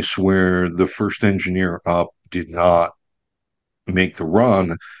another case where the first engineer up did not make the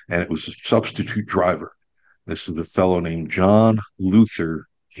run, and it was a substitute driver. This is a fellow named John Luther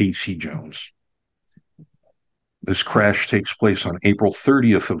Casey Jones. This crash takes place on April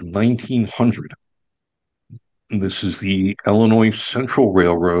 30th of 1900. This is the Illinois Central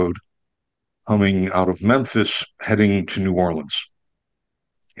Railroad coming out of Memphis, heading to New Orleans.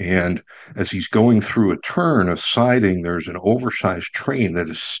 And as he's going through a turn, a siding, there's an oversized train that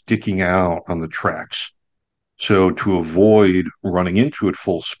is sticking out on the tracks. So to avoid running into it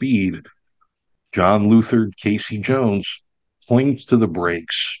full speed, John Luther Casey Jones clings to the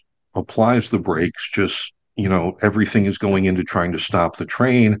brakes, applies the brakes, just, everything is going into trying to stop the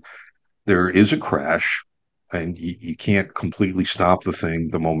train. There is a crash, and you can't completely stop the thing.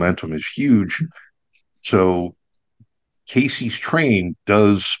 The momentum is huge. So Casey's train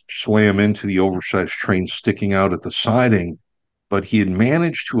does slam into the oversized train sticking out at the siding, but he had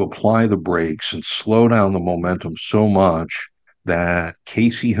managed to apply the brakes and slow down the momentum so much that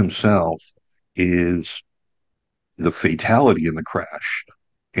Casey himself is the fatality in the crash,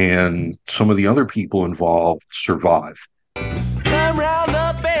 and some of the other people involved survive. Come round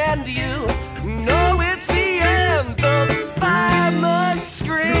the bend, you know it's the end. The fireman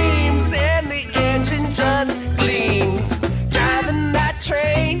screams and the engine just gleams. Driving that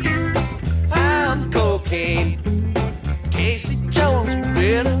train, found cocaine. Casey Jones,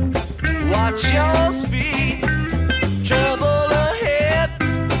 better watch your speed. Trouble ahead,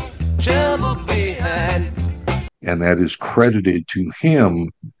 trouble behind. And that is credited to him,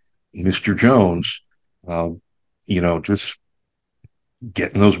 Mr. Jones, just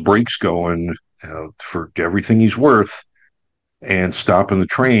getting those brakes going for everything he's worth and stopping the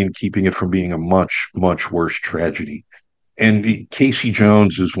train, keeping it from being a much, much worse tragedy. And Casey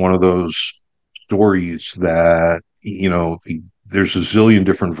Jones is one of those stories that, there's a zillion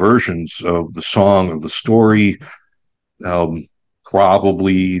different versions of the song, of the story.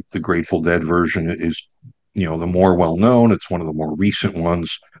 Probably the Grateful Dead version is, the more well-known. It's one of the more recent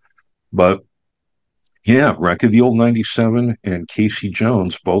ones. But yeah, Wreck of the Old 97 and Casey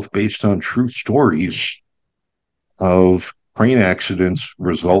Jones, both based on true stories of train accidents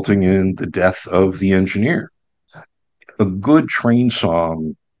resulting in the death of the engineer. A good train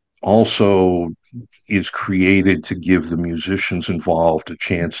song also is created to give the musicians involved a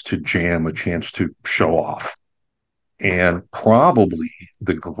chance to jam, a chance to show off. And probably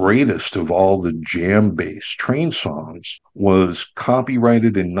the greatest of all the jam-based train songs was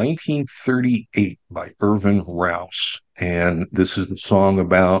copyrighted in 1938 by Irvin Rouse. And this is a song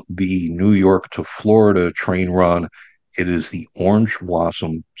about the New York to Florida train run. It is the Orange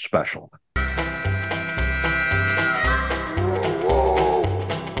Blossom Special.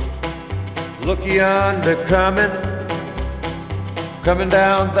 Look yonder coming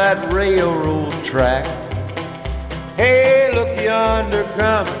down that railroad track. Hey, look yonder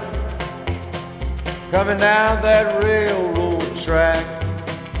coming down that railroad track.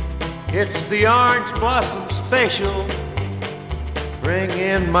 It's the Orange Blossom Special,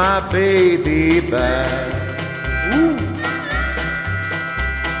 bringing my baby back. Ooh.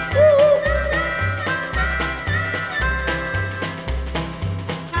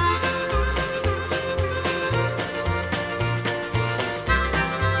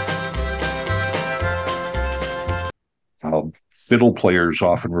 Fiddle players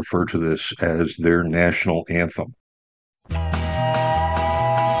often refer to this as their national anthem.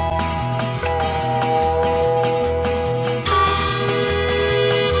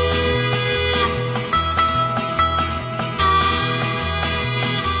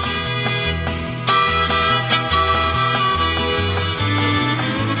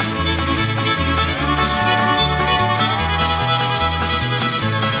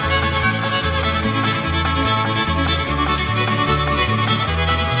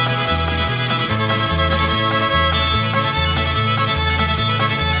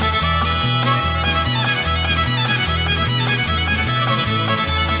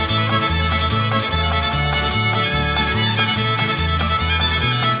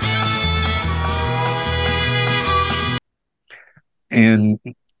 And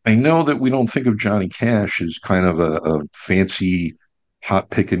I know that we don't think of Johnny Cash as kind of a fancy hot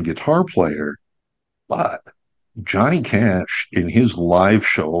picking guitar player, but Johnny Cash, in his live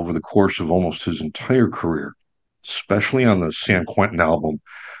show over the course of almost his entire career, especially on the San Quentin album,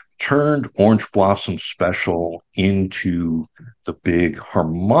 turned Orange Blossom Special into the big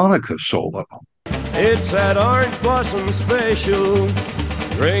harmonica solo. It's that Orange Blossom Special,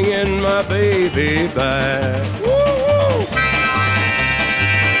 bringing my baby back. Woo-hoo!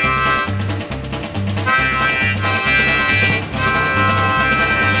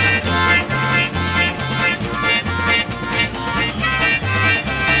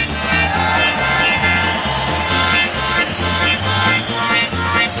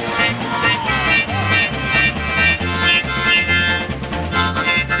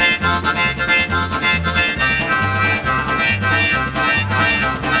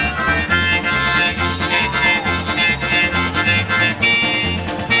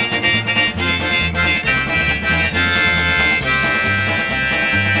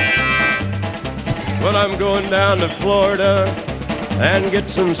 When I'm going down to Florida and get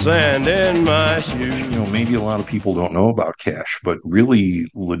some sand in my shoes. You know, maybe a lot of people don't know about Cash, but really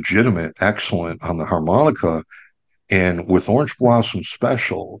legitimate, excellent on the harmonica. And with Orange Blossom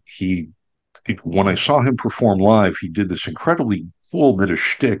Special, when I saw him perform live, he did this incredibly cool bit of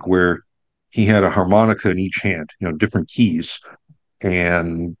shtick where he had a harmonica in each hand, different keys.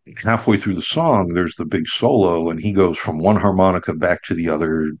 And halfway through the song, there's the big solo, and he goes from one harmonica back to the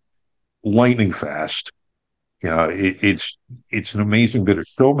other lightning fast. It's an amazing bit of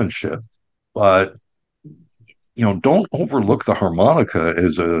showmanship, but don't overlook the harmonica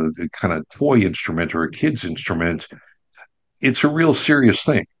as a kind of toy instrument or a kid's instrument. It's a real serious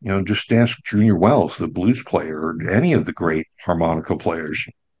thing. Just ask Junior Wells, the blues player, or any of the great harmonica players.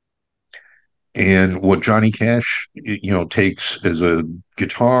 And what Johnny Cash, takes as a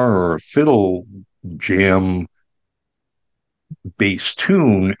guitar or a fiddle jam bass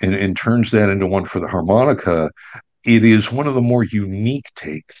tune and turns that into one for the harmonica, it is one of the more unique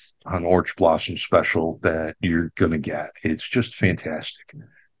takes on Orange Blossom Special that you're going to get. It's just fantastic.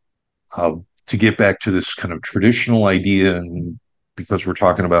 To get back to this kind of traditional idea, and because we're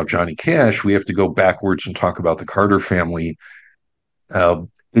talking about Johnny Cash, we have to go backwards and talk about the Carter family.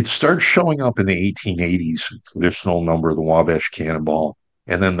 It starts showing up in the 1880s, traditional number, the Wabash Cannonball,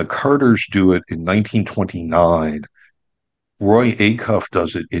 and then the Carters do it in 1929. Roy Acuff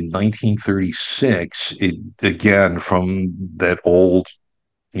does it in 1936, again, from that old,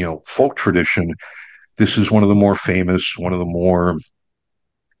 folk tradition. This is one of the more famous, one of the more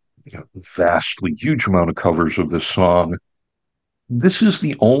vastly huge amount of covers of this song. This is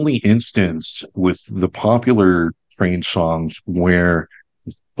the only instance with the popular train songs where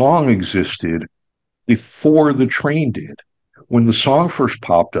the song existed before the train did. When the song first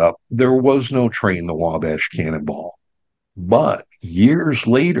popped up, there was no Train the Wabash Cannonball. But years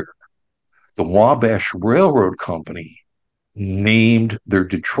later, the Wabash Railroad Company named their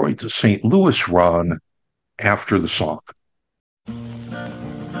Detroit to St. Louis run after the song.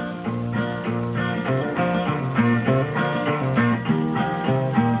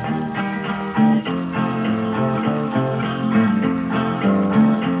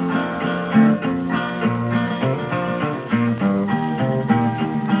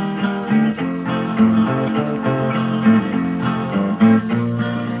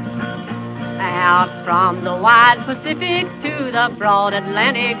 Out from the wide Pacific to the broad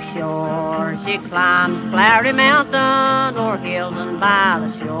Atlantic shore, she climbs Clary Mountain o'er hills and by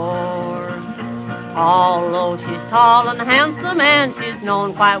the shores. Although she's tall and handsome and she's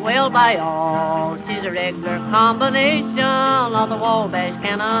known quite well by all, she's a regular combination of the Wabash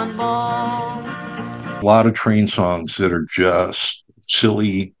Cannonball. A lot of Train songs that are just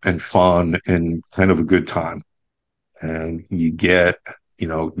silly and fun and kind of a good time. And you get, you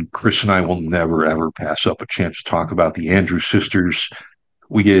know, Chris and I will never, ever pass up a chance to talk about the Andrews Sisters.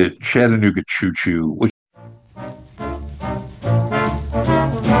 We get Chattanooga Choo Choo, which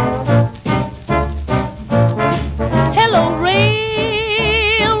Hello,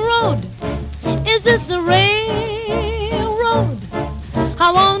 railroad. Is this the railroad?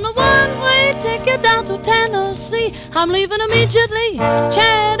 I want a one-way ticket down to Tennessee. I'm leaving immediately.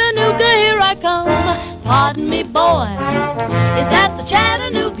 Chattanooga, here I come. Pardon me, boy. Is that the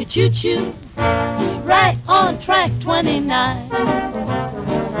Chattanooga choo-choo? Right on track 29.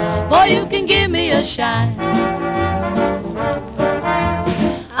 Boy, you can give me a shine.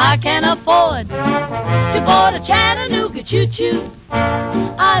 I can afford to board a Chattanooga choo-choo.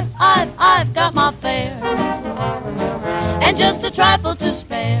 I've got my fare and just a trifle to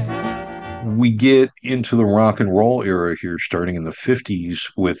spare. we get into the rock and roll era here, starting in the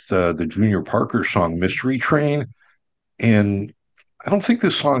 50s with the Junior Parker song Mystery Train. And I don't think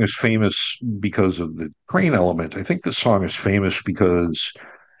this song is famous because of the train element. I think this song is famous because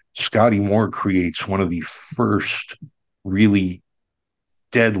Scotty Moore creates one of the first really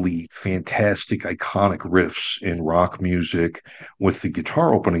deadly, fantastic, iconic riffs in rock music with the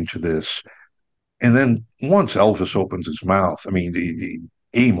guitar opening to this. And then once Elvis opens his mouth, I mean,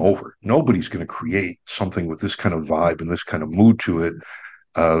 game over. Nobody's going to create something with this kind of vibe and this kind of mood to it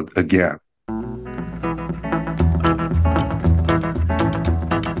again.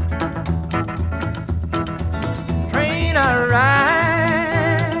 Train I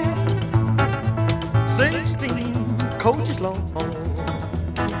ride, 16 coaches long.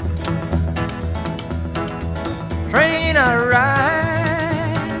 Train I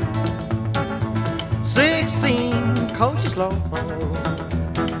ride, 16 coaches long.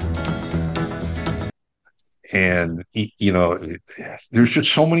 And, you know, there's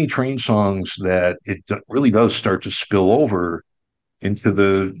just so many train songs that it really does start to spill over into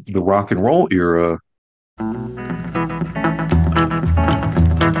the rock and roll era.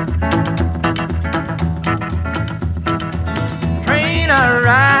 Train I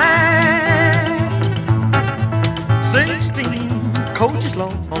ride, 16 coaches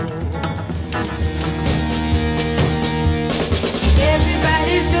long.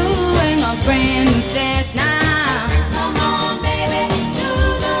 Everybody's doing a brand new dance now. Come on, baby, do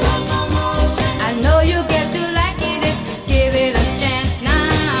the locomotion. I know you get to like it if you give it a chance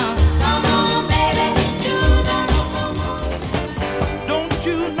now. Come on, baby, do the locomotion. Don't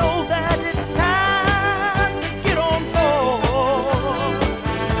you know that it's time to get on board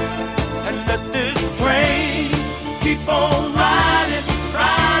and let this train keep on riding,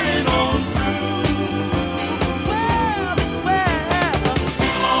 riding on through.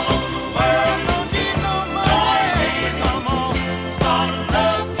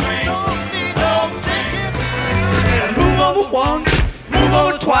 Once, move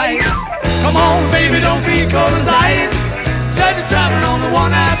over twice. Come on, baby, don't be cold as ice. Said you're traveling on the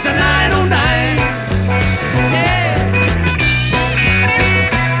one after 909. Yeah.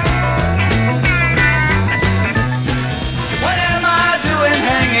 What am I doing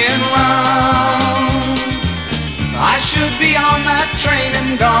hanging round? I should be on that train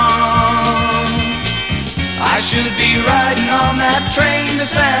and gone. I should be riding on that train to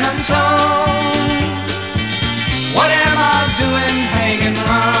San Antone. What am I doing hanging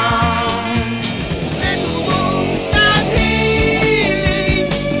around? People won't stop healing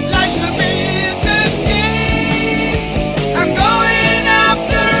like the business is. I'm going off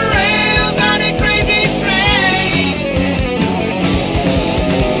the rails on a crazy train.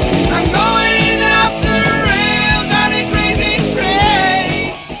 I'm going off the rails on a crazy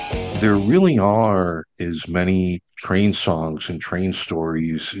train. There really are as many train songs and train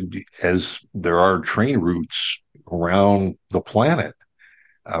stories as there are train routes around the planet.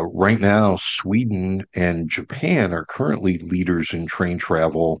 Right now, Sweden and Japan are currently leaders in train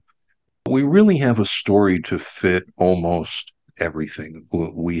travel. We really have a story to fit almost everything.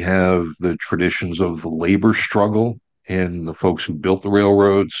 We have the traditions of the labor struggle and the folks who built the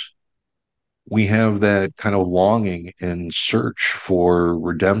railroads. We have that kind of longing and search for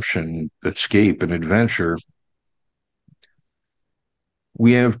redemption, escape, and adventure.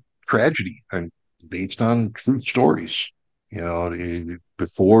 We have tragedy and based on true stories.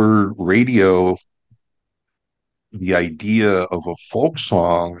 Before radio, the idea of a folk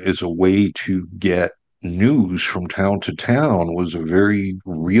song as a way to get news from town to town was a very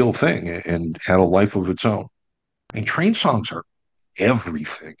real thing and had a life of its own. And train songs are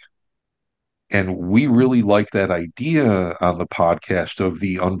everything. And we really like that idea on the podcast of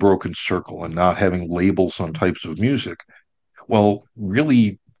the unbroken circle and not having labels on types of music. Well,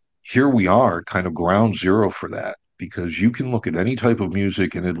 really, here we are, kind of ground zero for that, because you can look at any type of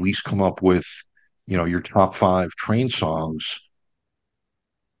music and at least come up with, your top 5 train songs.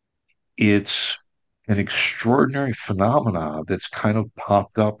 It's an extraordinary phenomenon that's kind of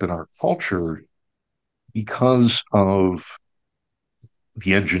popped up in our culture because of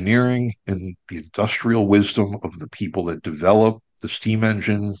the engineering and the industrial wisdom of the people that developed the steam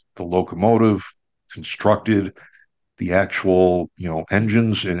engine, the locomotive, constructed the actual,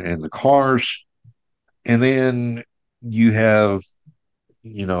 engines and the cars. And then you have,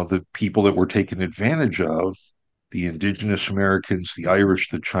 the people that were taken advantage of, the indigenous Americans, the Irish,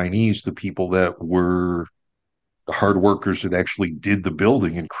 the Chinese, the people that were the hard workers that actually did the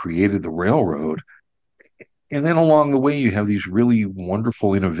building and created the railroad. And then along the way, you have these really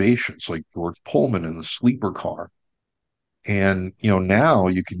wonderful innovations like George Pullman and the sleeper car. And, now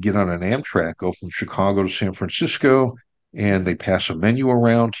you can get on an Amtrak, go from Chicago to San Francisco, and they pass a menu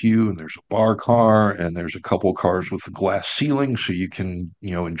around to you, and there's a bar car, and there's a couple cars with a glass ceiling so you can,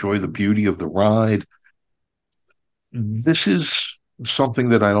 enjoy the beauty of the ride. This is something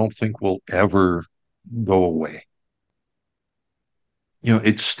that I don't think will ever go away.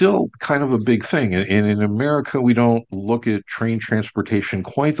 It's still kind of a big thing. And in America, we don't look at train transportation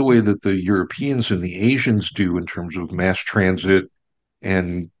quite the way that the Europeans and the Asians do in terms of mass transit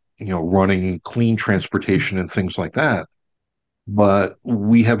and, running clean transportation and things like that. But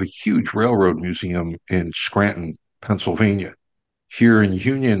we have a huge railroad museum in Scranton, Pennsylvania. Here in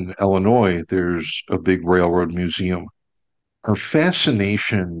Union, Illinois, there's a big railroad museum. Our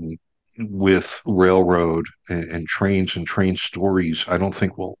fascination with railroad and trains and train stories, I don't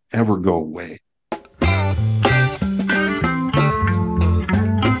think will ever go away.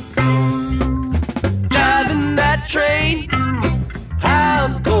 Driving that train, high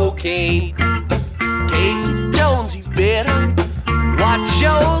on cocaine. Casey Jones, you better watch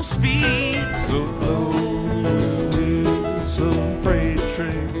your speed. So low, some freight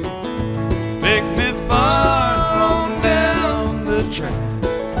train, take me far on down the track.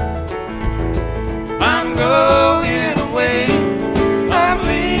 I'm going away, I'm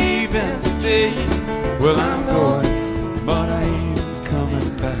leaving today. Well, I'm going, but I ain't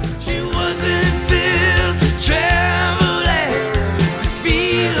coming back. She wasn't built to travel at the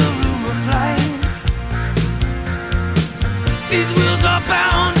speed of rumor flies. These wheels are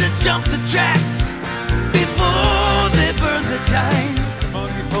bound to jump the tracks before they burn the ties.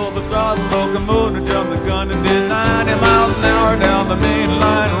 Monkey pulled the throttle, locomotive jumped the gun and did 90 miles an hour down the main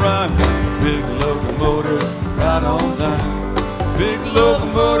line run. Big locomotive right on time. Big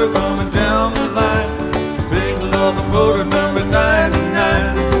locomotive coming down the line. Big locomotive number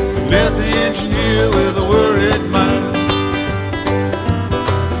 99. Left the engineer with a worried mind.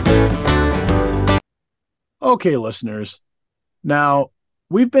 Okay, listeners. Now,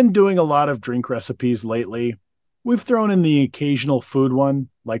 we've been doing a lot of drink recipes lately. We've thrown in the occasional food one,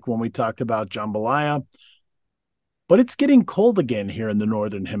 like when we talked about jambalaya. But it's getting cold again here in the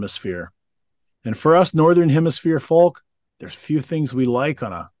Northern Hemisphere. And for us Northern Hemisphere folk, there's few things we like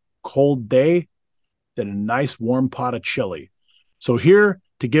on a cold day than a nice warm pot of chili. So here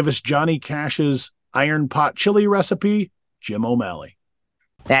to give us Johnny Cash's iron pot chili recipe, Jim O'Malley.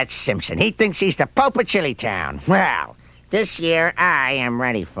 That's Simpson. He thinks he's the Pope of Chili Town. Well, this year I am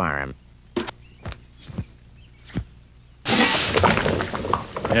ready for him.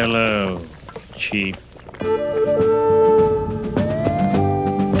 Hello, Chief.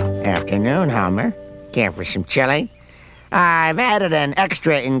 Afternoon, Homer. Care for some chili? I've added an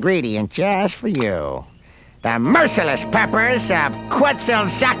extra ingredient just for you. The merciless peppers of Quetzalcoatl.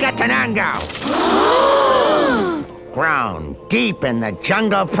 grown deep in the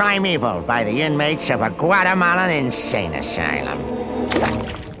jungle primeval by the inmates of a Guatemalan insane asylum.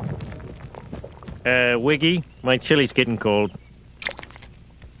 Wiggy, my chili's getting cold.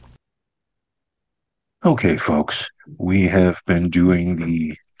 Okay, folks, we have been doing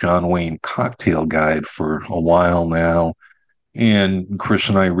the John Wayne cocktail guide for a while now, and Chris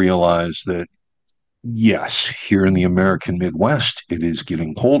and I realized that, yes, here in the American Midwest, it is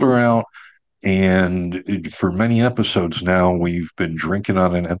getting colder out, and for many episodes now, we've been drinking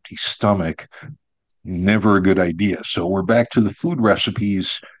on an empty stomach. Never a good idea. So we're back to the food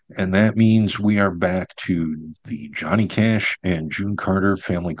recipes, and that means we are back to the Johnny Cash and June Carter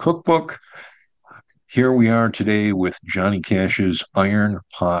Family Cookbook. Here we are today with Johnny Cash's Iron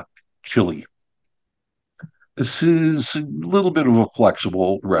Pot Chili. This is a little bit of a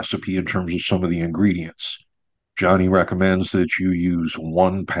flexible recipe in terms of some of the ingredients. Johnny recommends that you use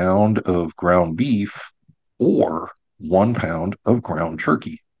 1 pound of ground beef or 1 pound of ground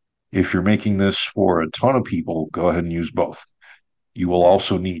turkey. If you're making this for a ton of people, go ahead and use both. You will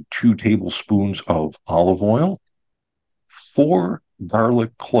also need 2 tablespoons of olive oil, 4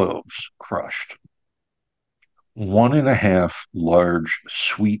 garlic cloves crushed, 1.5 large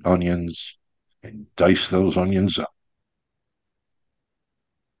sweet onions, and dice those onions up.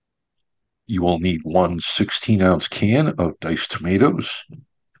 You will need 1 16-ounce can of diced tomatoes,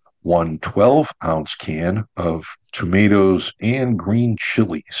 1 12-ounce can of tomatoes and green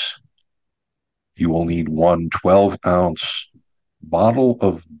chilies. You will need 1 12-ounce bottle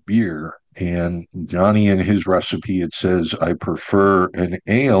of beer, and Johnny in his recipe, it says, I prefer an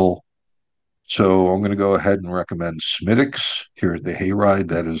ale. So I'm going to go ahead and recommend Smittix here at the Hayride.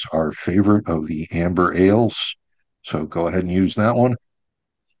 That is our favorite of the amber ales. So go ahead and use that one.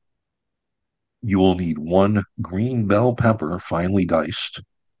 You will need 1 green bell pepper, finely diced,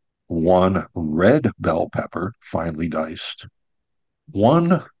 1 red bell pepper, finely diced,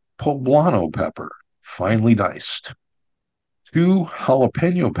 1 poblano pepper, finely diced, 2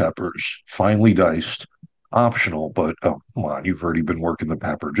 jalapeno peppers, finely diced, optional, but oh, come on, you've already been working the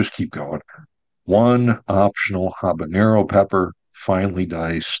pepper. Just keep going. 1 optional habanero pepper, finely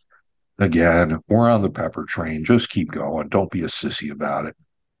diced. Again, we're on the pepper train. Just keep going. Don't be a sissy about it.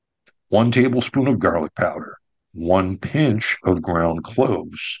 1 tablespoon of garlic powder, 1 pinch of ground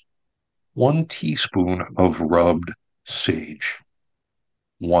cloves, 1 teaspoon of rubbed sage,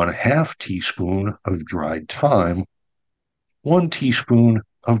 1/2 teaspoon of dried thyme, 1 teaspoon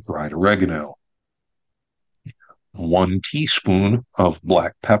of dried oregano, 1 teaspoon of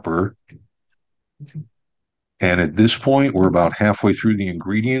black pepper. And at this point, we're about halfway through the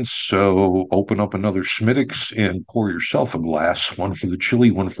ingredients, so open up another Smittix and pour yourself a glass, 1 for the chili,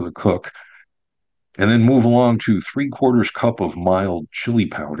 1 for the cook, and then move along to 3/4 cup of mild chili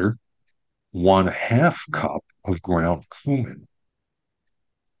powder, 1/2 cup of ground cumin,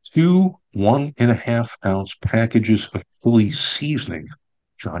 2 1.5-ounce packages of chili seasoning.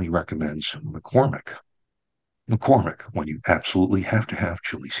 Johnny recommends McCormick. McCormick, when you absolutely have to have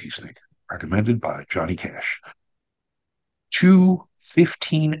chili seasoning. Recommended by Johnny Cash. 2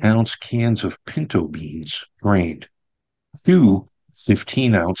 15-ounce cans of pinto beans drained. 2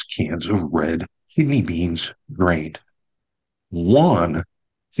 15-ounce cans of red kidney beans drained. 1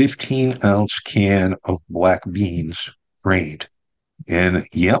 15-ounce can of black beans drained. And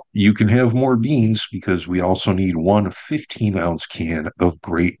yep, you can have more beans because we also need 1 15-ounce can of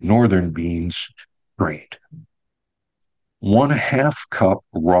Great Northern beans drained. 1/2 cup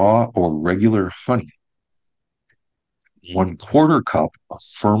raw or regular honey, 1/4 cup of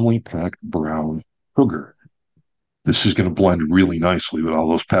firmly packed brown sugar. This is going to blend really nicely with all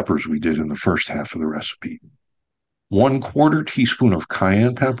those peppers we did in the first half of the recipe. 1/4 teaspoon of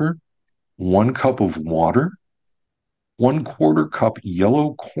cayenne pepper, 1 cup of water, 1/4 cup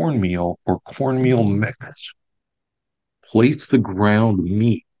yellow cornmeal or cornmeal mix. Place the ground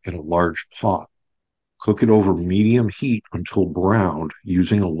meat in a large pot. Cook it over medium heat until browned,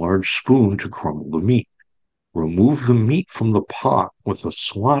 using a large spoon to crumble the meat. Remove the meat from the pot with a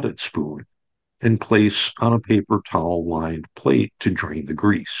slotted spoon and place on a paper towel-lined plate to drain the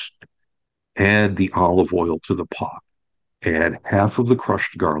grease. Add the olive oil to the pot. Add half of the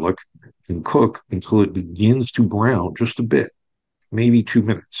crushed garlic and cook until it begins to brown just a bit, maybe 2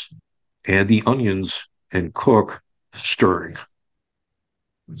 minutes. Add the onions and cook, stirring.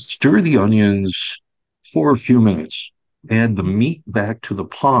 Stir the onions for a few minutes. Add the meat back to the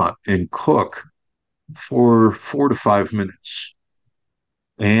pot and cook for 4 to 5 minutes.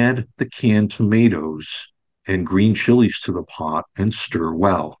 Add the canned tomatoes and green chilies to the pot and stir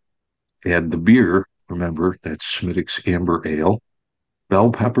well. Add the beer, remember that's Smittix Amber Ale, bell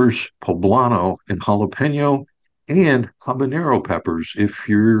peppers, poblano, and jalapeno, and habanero peppers if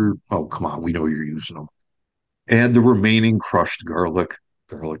you're, oh, come on, we know you're using them. Add the remaining crushed garlic,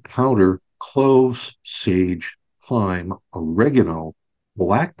 garlic powder, cloves, sage, thyme, oregano,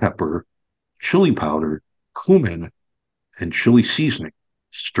 black pepper, chili powder, cumin, and chili seasoning.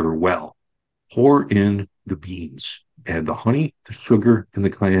 Stir well. Pour in the beans. Add the honey, the sugar, and the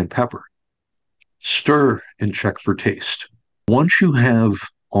cayenne pepper. Stir and check for taste. Once you have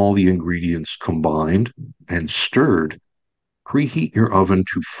all the ingredients combined and stirred, preheat your oven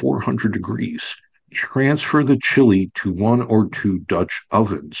to 400 degrees. Transfer the chili to 1 or 2 Dutch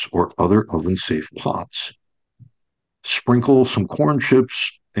ovens or other oven-safe pots. Sprinkle some corn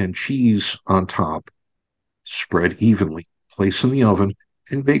chips and cheese on top. Spread evenly. Place in the oven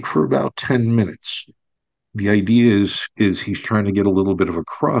and bake for about 10 minutes. The idea is he's trying to get a little bit of a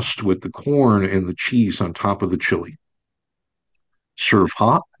crust with the corn and the cheese on top of the chili. Serve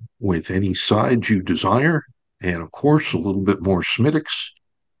hot with any sides you desire, and of course, a little bit more Smittix.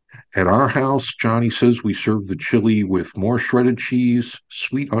 At our house, Johnny says we serve the chili with more shredded cheese,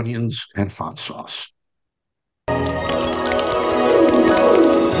 sweet onions, and hot sauce.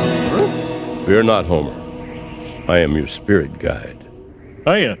 Fear not, Homer. I am your spirit guide.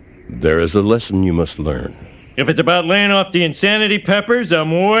 Are you? There is a lesson you must learn. If it's about laying off the insanity peppers,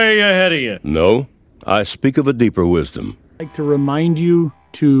 I'm way ahead of you. No, I speak of a deeper wisdom. I'd like to remind you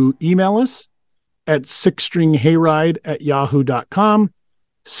to email us at sixstringhayride@yahoo.com.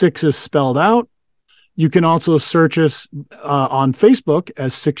 6 is spelled out. You can also search us on Facebook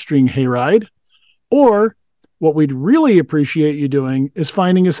as Six String Hayride. Or what we'd really appreciate you doing is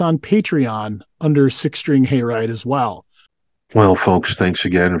finding us on Patreon under Six String Hayride as well. Well, folks, thanks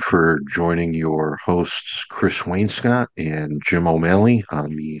again for joining your hosts, Chris Wainscott and Jim O'Malley,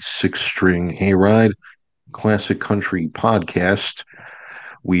 on the Six String Hayride Classic Country Podcast.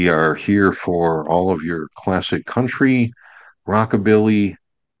 We are here for all of your classic country, rockabilly,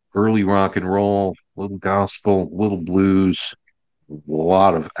 early rock and roll, little gospel, little blues, a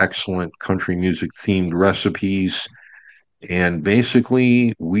lot of excellent country music themed recipes. And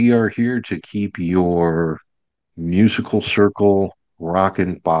basically, we are here to keep your musical circle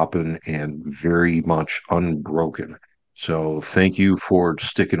rockin', boppin', and very much unbroken. So thank you for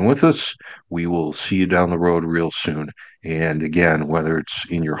sticking with us. We will see you down the road real soon. And again, whether it's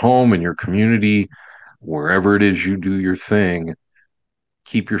in your home, in your community, wherever it is you do your thing,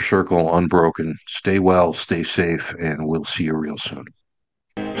 keep your circle unbroken. Stay well, stay safe, and we'll see you real soon.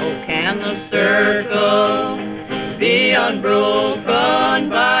 Oh, can the circle be unbroken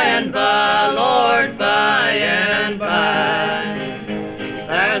by and by, Lord, by and by?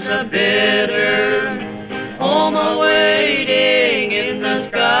 There's a bitter home awaiting in the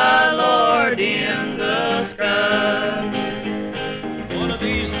sky, Lord, in the sky. One of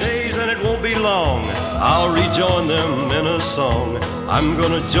these days, and it won't be long, I'll rejoin them in a song. I'm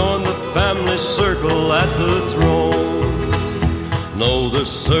gonna join the family circle at the throne. No, the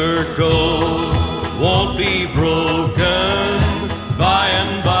circle won't be broken by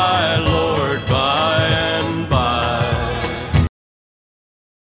and by, Lord, by and by.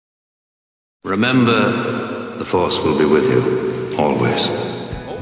 Remember, the Force will be with you, always.